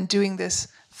and doing this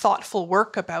thoughtful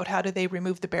work about how do they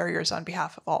remove the barriers on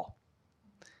behalf of all.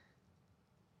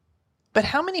 But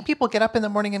how many people get up in the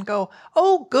morning and go,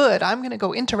 oh, good, I'm going to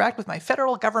go interact with my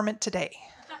federal government today?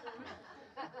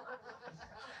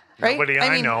 Right? Nobody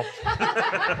I know.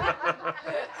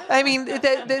 I mean,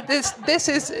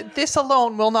 this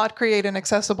alone will not create an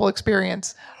accessible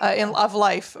experience of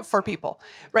life for people,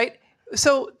 right?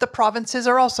 So the provinces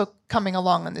are also coming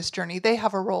along on this journey. They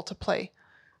have a role to play.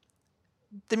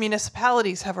 The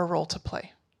municipalities have a role to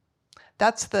play.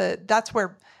 That's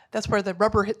where the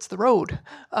rubber hits the road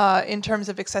in terms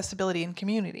of accessibility and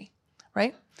community,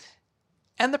 right?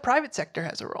 And the private sector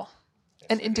has a role,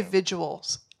 and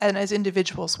individuals. And as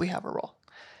individuals, we have a role.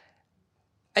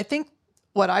 I think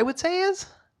what I would say is,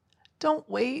 don't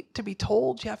wait to be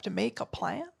told you have to make a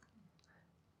plan.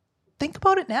 Think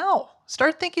about it now.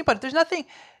 Start thinking about it.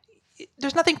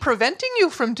 There's nothing preventing you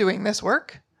from doing this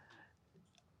work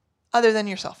other than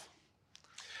yourself.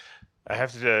 I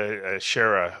have to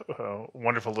share a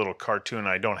wonderful little cartoon.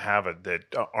 I don't have it, that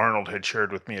Arnold had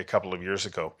shared with me a couple of years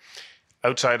ago.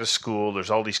 Outside of school,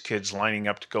 there's all these kids lining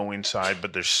up to go inside,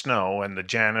 but there's snow, and the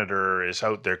janitor is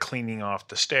out there cleaning off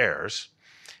the stairs.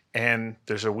 And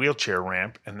there's a wheelchair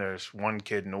ramp, and there's one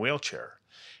kid in a wheelchair.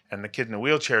 And the kid in the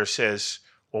wheelchair says,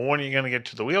 well, when are you going to get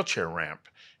to the wheelchair ramp?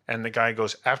 And the guy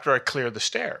goes, after I clear the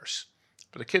stairs.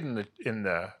 But the kid in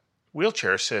the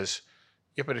wheelchair says,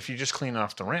 yeah, but if you just clean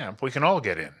off the ramp, we can all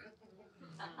get in.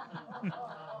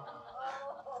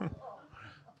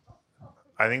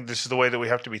 I think this is the way that we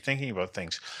have to be thinking about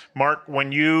things. Mark,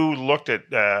 when you looked at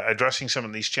addressing some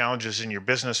of these challenges in your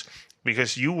business,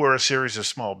 because you were a series of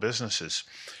small businesses,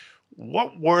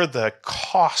 what were the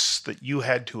costs that you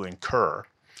had to incur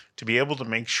to be able to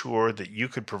make sure that you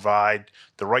could provide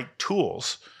the right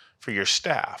tools for your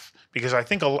staff? Because I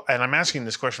think, and I'm asking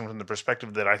this question from the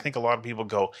perspective that I think a lot of people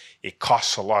go, it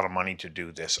costs a lot of money to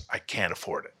do this. I can't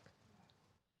afford it.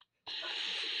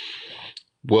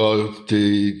 Well,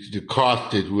 the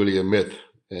cost is really a myth.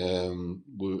 We're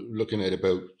looking at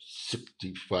about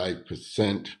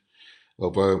 65%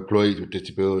 of our employees with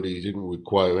disabilities didn't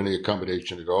require any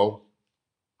accommodation at all.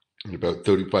 And about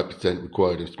 35%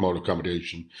 required a small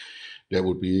accommodation that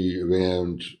would be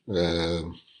around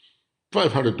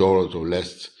 $500 or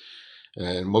less.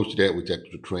 And most of that was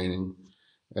extra training.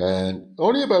 And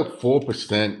only about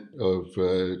 4% of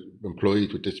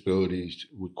employees with disabilities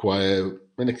require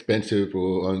inexpensive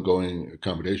or ongoing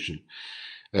accommodation.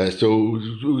 So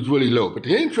it was really low. But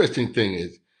the interesting thing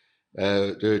is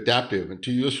they're adaptive. And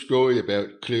to your story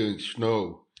about clearing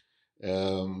snow,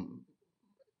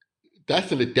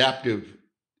 that's an adaptive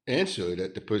answer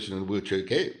that the person in the wheelchair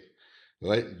gave,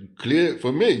 right? You clear it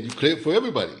for me, you clear it for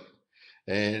everybody.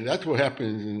 And that's what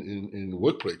happens in the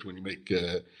workplace when you make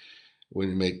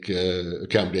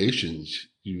accommodations.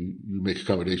 You make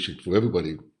accommodations for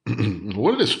everybody.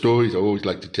 One of the stories I always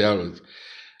like to tell is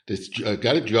this: I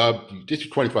got a job. This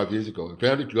was 25 years ago. I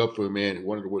found a job for a man who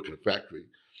wanted to work in a factory,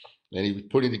 and he was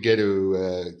putting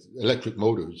together electric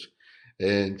motors,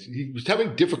 and he was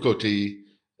having difficulty.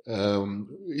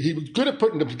 He was good at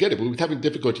putting them together, but he was having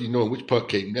difficulty knowing which part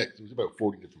came next. It was about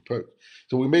 40 different parts.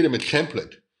 So we made him a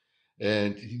template,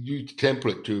 and he used the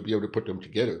template to be able to put them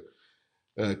together.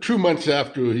 2 months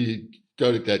after he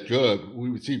started that job, we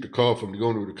received a call from the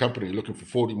owner of the company looking for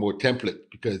 40 more templates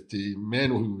because the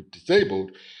man who was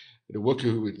disabled, the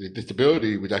worker with the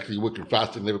disability, was actually working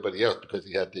faster than everybody else because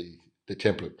he had the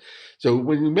template. So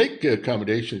when you make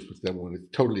accommodations for someone, it's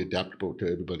totally adaptable to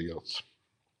everybody else.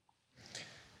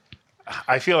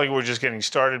 I feel like we're just getting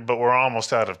started, but we're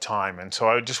almost out of time. And so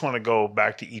I just want to go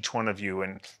back to each one of you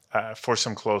and for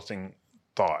some closing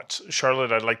thoughts.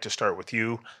 Charlotte, I'd like to start with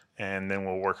you, and then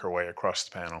we'll work our way across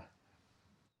the panel.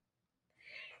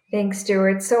 Thanks,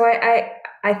 Stuart. So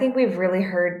I think we've really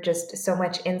heard just so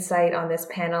much insight on this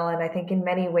panel, and I think in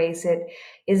many ways it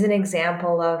is an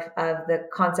example of the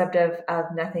concept of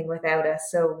nothing without us.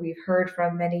 So we've heard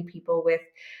from many people with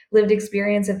lived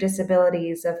experience of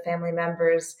disabilities, of family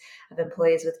members, of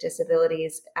employees with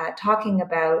disabilities, talking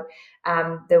about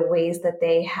the ways that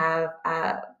they have,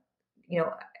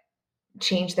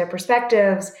 changed their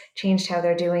perspectives, changed how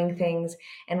they're doing things,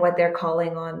 and what they're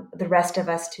calling on the rest of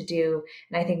us to do.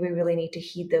 And I think we really need to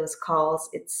heed those calls.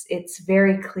 It's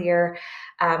very clear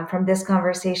from this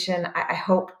conversation, I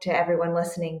hope to everyone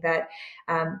listening, that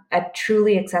a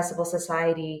truly accessible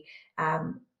society,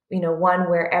 one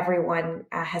where everyone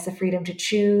has the freedom to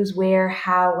choose where,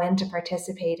 how, when to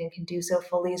participate and can do so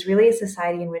fully, is really a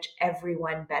society in which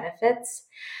everyone benefits.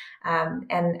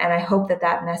 And I hope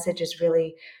that message is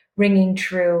really ringing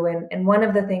true. And one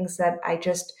of the things that I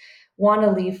just want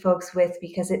to leave folks with,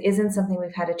 because it isn't something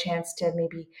we've had a chance to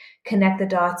maybe connect the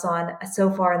dots on so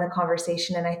far in the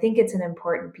conversation, and I think it's an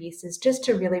important piece, is just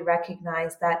to really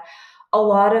recognize that a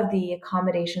lot of the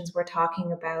accommodations we're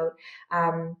talking about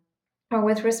are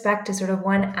with respect to sort of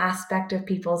one aspect of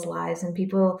people's lives. And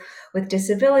people with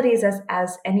disabilities,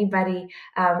 as anybody,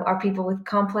 are people with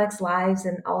complex lives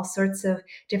and all sorts of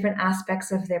different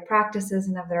aspects of their practices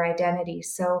and of their identity.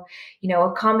 So,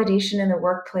 accommodation in the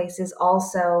workplace is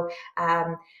also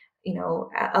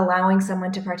allowing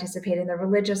someone to participate in the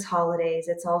religious holidays.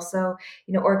 It's also,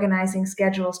 organizing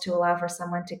schedules to allow for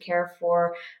someone to care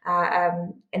for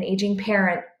an aging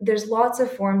parent. There's lots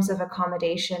of forms of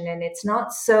accommodation, and it's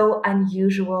not so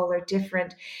unusual or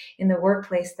different in the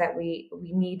workplace that we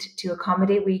need to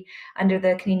accommodate. We, under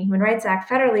the Canadian Human Rights Act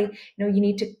federally, you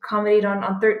need to accommodate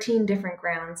on 13 different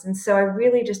grounds. And so I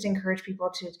really just encourage people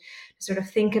to sort of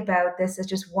think about this as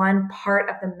just one part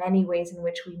of the many ways in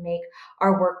which we make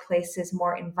our workplaces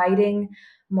more inviting,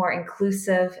 more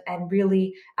inclusive, and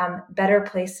really better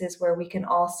places where we can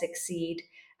all succeed.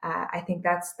 I think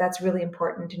that's really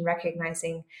important in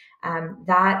recognizing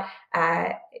that,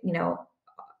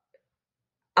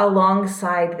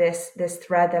 alongside this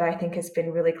thread that I think has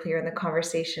been really clear in the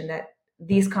conversation, that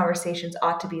these conversations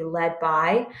ought to be led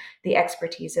by the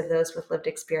expertise of those with lived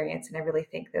experience. And I really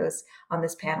thank those on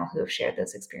this panel who have shared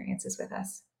those experiences with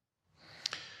us.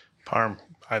 Parm,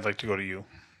 I'd like to go to you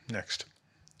next.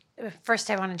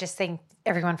 First, I want to just thank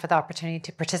everyone for the opportunity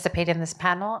to participate in this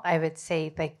panel. I would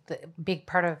say the big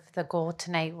part of the goal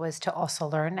tonight was to also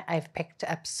learn. I've picked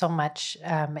up so much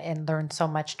and learned so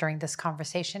much during this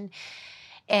conversation.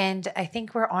 And I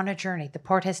think we're on a journey. The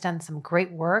Port has done some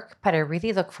great work, but I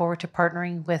really look forward to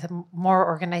partnering with more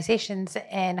organizations.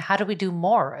 And how do we do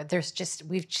more?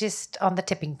 We've just on the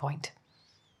tipping point.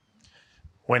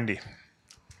 Wendy.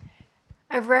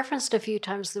 I've referenced a few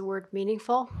times the word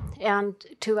meaningful, and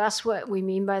to us what we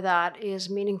mean by that is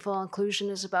meaningful inclusion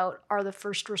is about, are the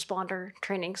first responder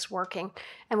trainings working?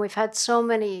 And we've had so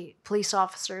many police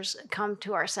officers come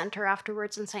to our center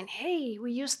afterwards and saying, hey,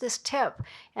 we used this tip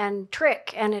and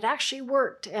trick and it actually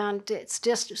worked, and it's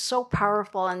just so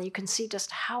powerful, and you can see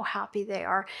just how happy they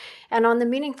are. And on the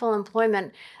meaningful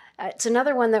employment, it's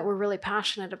another one that we're really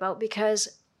passionate about,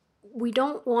 because we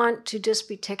don't want to just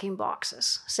be ticking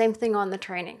boxes. Same thing on the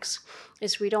trainings,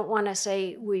 is we don't want to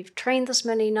say we've trained this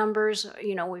many numbers,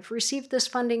 we've received this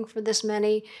funding for this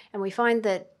many, and we find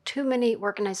that too many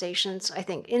organizations, I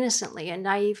think innocently and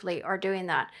naively, are doing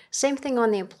that. Same thing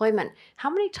on the employment. How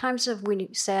many times have we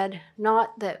said,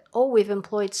 not that, we've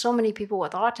employed so many people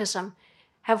with autism,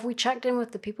 have we checked in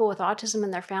with the people with autism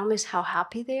and their families, how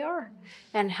happy they are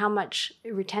and how much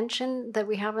retention that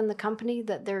we have in the company,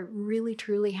 that they're really,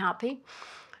 truly happy?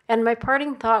 And my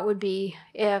parting thought would be,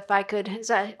 if I could,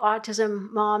 as an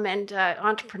autism mom and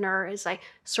entrepreneur, is a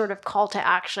sort of call to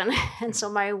action. And so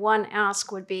my one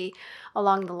ask would be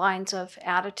along the lines of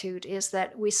attitude, is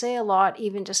that we say a lot,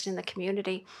 even just in the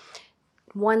community,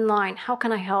 one line, how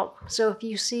can I help? So if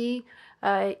you see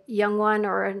a young one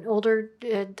or an older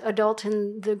adult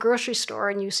in the grocery store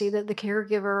and you see that the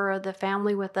caregiver or the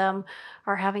family with them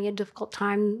are having a difficult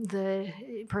time, the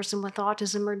person with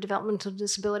autism or developmental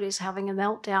disability is having a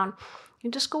meltdown,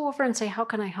 you just go over and say, how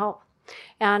can I help?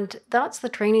 And that's the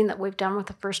training that we've done with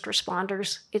the first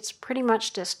responders. It's pretty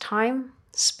much just time,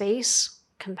 space,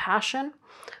 compassion,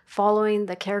 following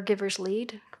the caregiver's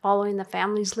lead, following the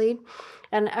family's lead.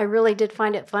 And I really did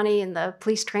find it funny in the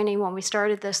police training when we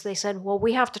started this, they said, well,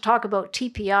 we have to talk about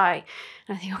TPI.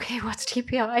 And I think, okay, what's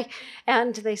TPI?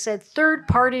 And they said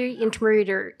third-party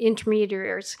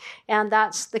intermediaries. And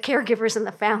that's the caregivers and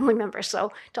the family members.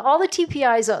 So to all the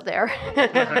TPIs out there,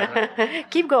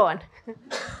 keep going.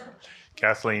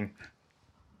 Kathleen.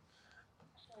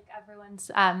 I've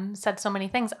Everyone's said so many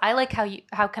things. I like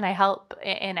how can I help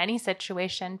in any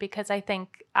situation, because I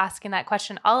think asking that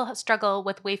question, I'll struggle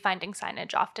with wayfinding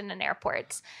signage often in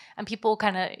airports, and people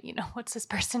kind of, what's this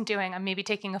person doing? I'm maybe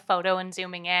taking a photo and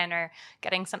zooming in or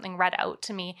getting something read out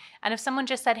to me. And if someone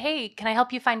just said, hey, can I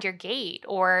help you find your gate?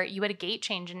 Or you had a gate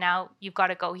change and now you've got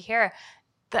to go here.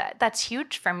 That's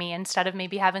huge for me. Instead of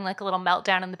maybe having like a little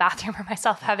meltdown in the bathroom or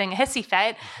myself having a hissy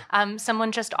fit,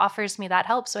 someone just offers me that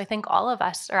help. So I think all of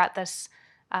us are at this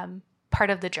part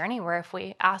of the journey where if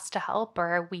we ask to help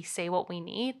or we say what we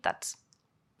need, that's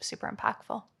super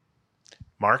impactful.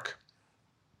 Mark?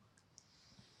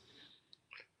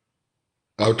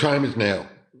 Our time is now.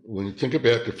 When you think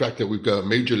about the fact that we've got a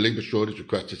major labor shortage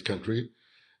across this country,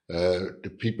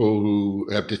 the people who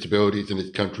have disabilities in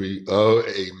this country are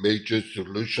a major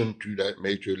solution to that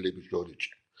major labor shortage.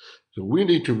 So we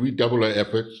need to redouble our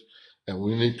efforts, and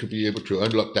we need to be able to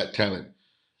unlock that talent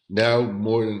now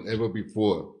more than ever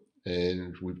before.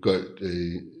 And we've got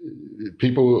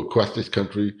people across this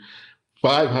country,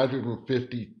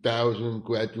 550,000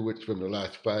 graduates from the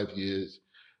last 5 years,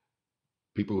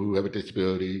 people who have a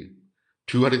disability,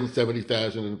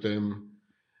 270,000 of them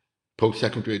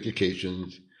post-secondary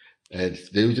educations. And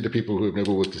those are the people who have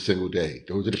never worked a single day.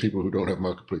 Those are the people who don't have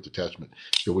marketplace attachment.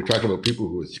 So we're talking about people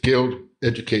who are skilled,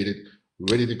 educated,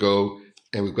 ready to go,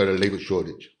 and we've got a labor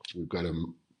shortage. We've got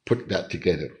to put that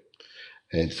together.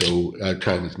 And so our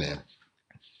time is now.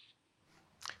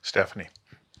 Stephanie?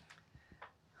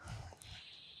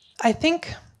 I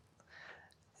think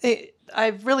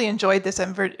I've really enjoyed this.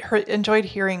 I've enjoyed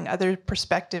hearing other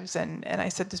perspectives, and I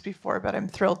said this before, but I'm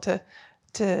thrilled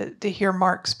to hear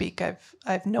Mark speak.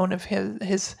 I've known of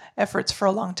his efforts for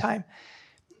a long time.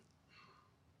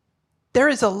 There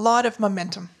is a lot of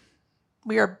momentum.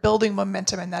 We are building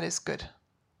momentum, and that is good.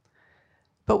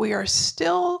 But we are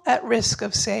still at risk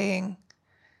of saying,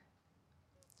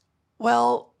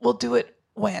 well, we'll do it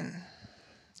when.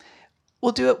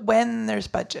 We'll do it when there's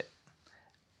budget.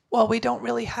 Well,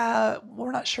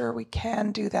 we're not sure we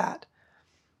can do that.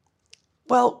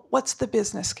 Well, what's the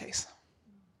business case?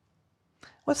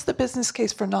 What's the business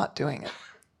case for not doing it?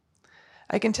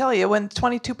 I can tell you, when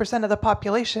 22% of the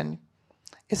population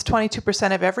is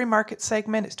 22% of every market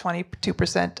segment, is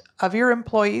 22% of your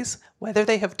employees, whether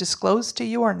they have disclosed to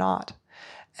you or not,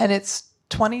 and it's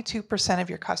 22% of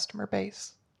your customer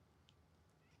base.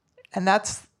 And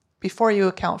that's before you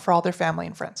account for all their family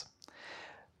and friends.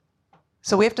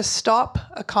 So we have to stop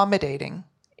accommodating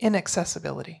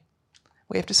inaccessibility.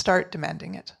 We have to start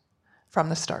demanding it from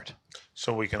the start.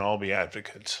 So we can all be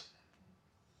advocates.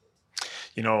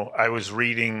 I was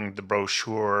reading the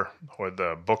brochure or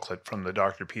the booklet from the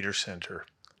Dr. Peters Center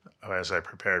as I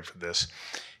prepared for this.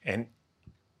 And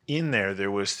in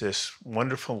there was this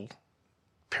wonderful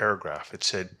paragraph. It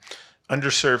said,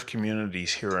 underserved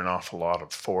communities hear an awful lot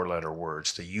of four-letter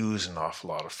words. They use an awful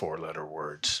lot of four-letter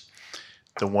words.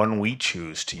 The one we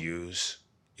choose to use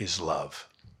is love.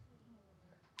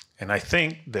 And I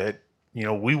think that,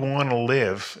 we want to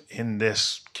live in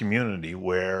this community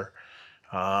where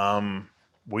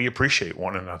we appreciate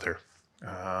one another,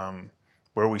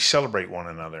 where we celebrate one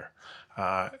another,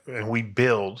 and we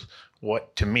build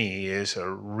what to me is a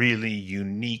really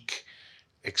unique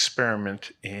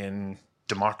experiment in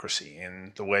democracy,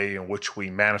 in the way in which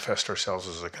we manifest ourselves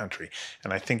as a country.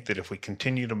 And I think that if we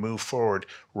continue to move forward,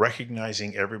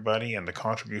 recognizing everybody and the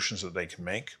contributions that they can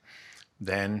make,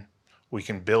 then we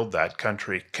can build that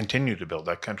country, continue to build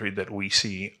that country that we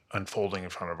see unfolding in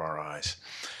front of our eyes.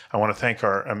 I want to thank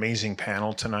our amazing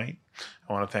panel tonight.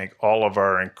 I want to thank all of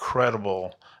our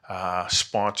incredible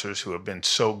sponsors who have been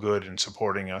so good in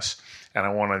supporting us. And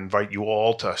I want to invite you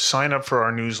all to sign up for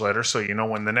our newsletter so you know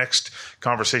when the next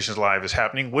Conversations Live is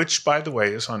happening, which, by the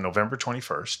way, is on November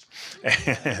 21st.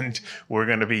 And we're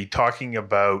going to be talking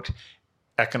about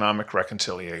economic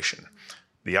reconciliation,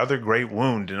 the other great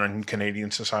wound in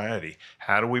Canadian society.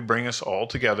 How do we bring us all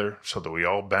together so that we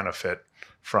all benefit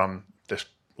from this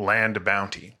land of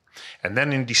bounty? And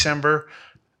then in December,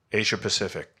 Asia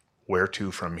Pacific, where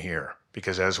to from here?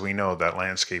 Because as we know, that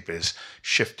landscape is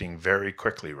shifting very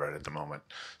quickly right at the moment.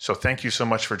 So thank you so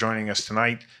much for joining us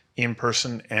tonight, in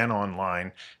person and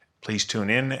online. Please tune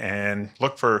in and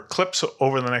look for clips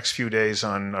over the next few days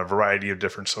on a variety of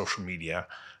different social media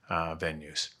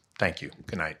venues. Thank you.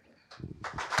 Good night.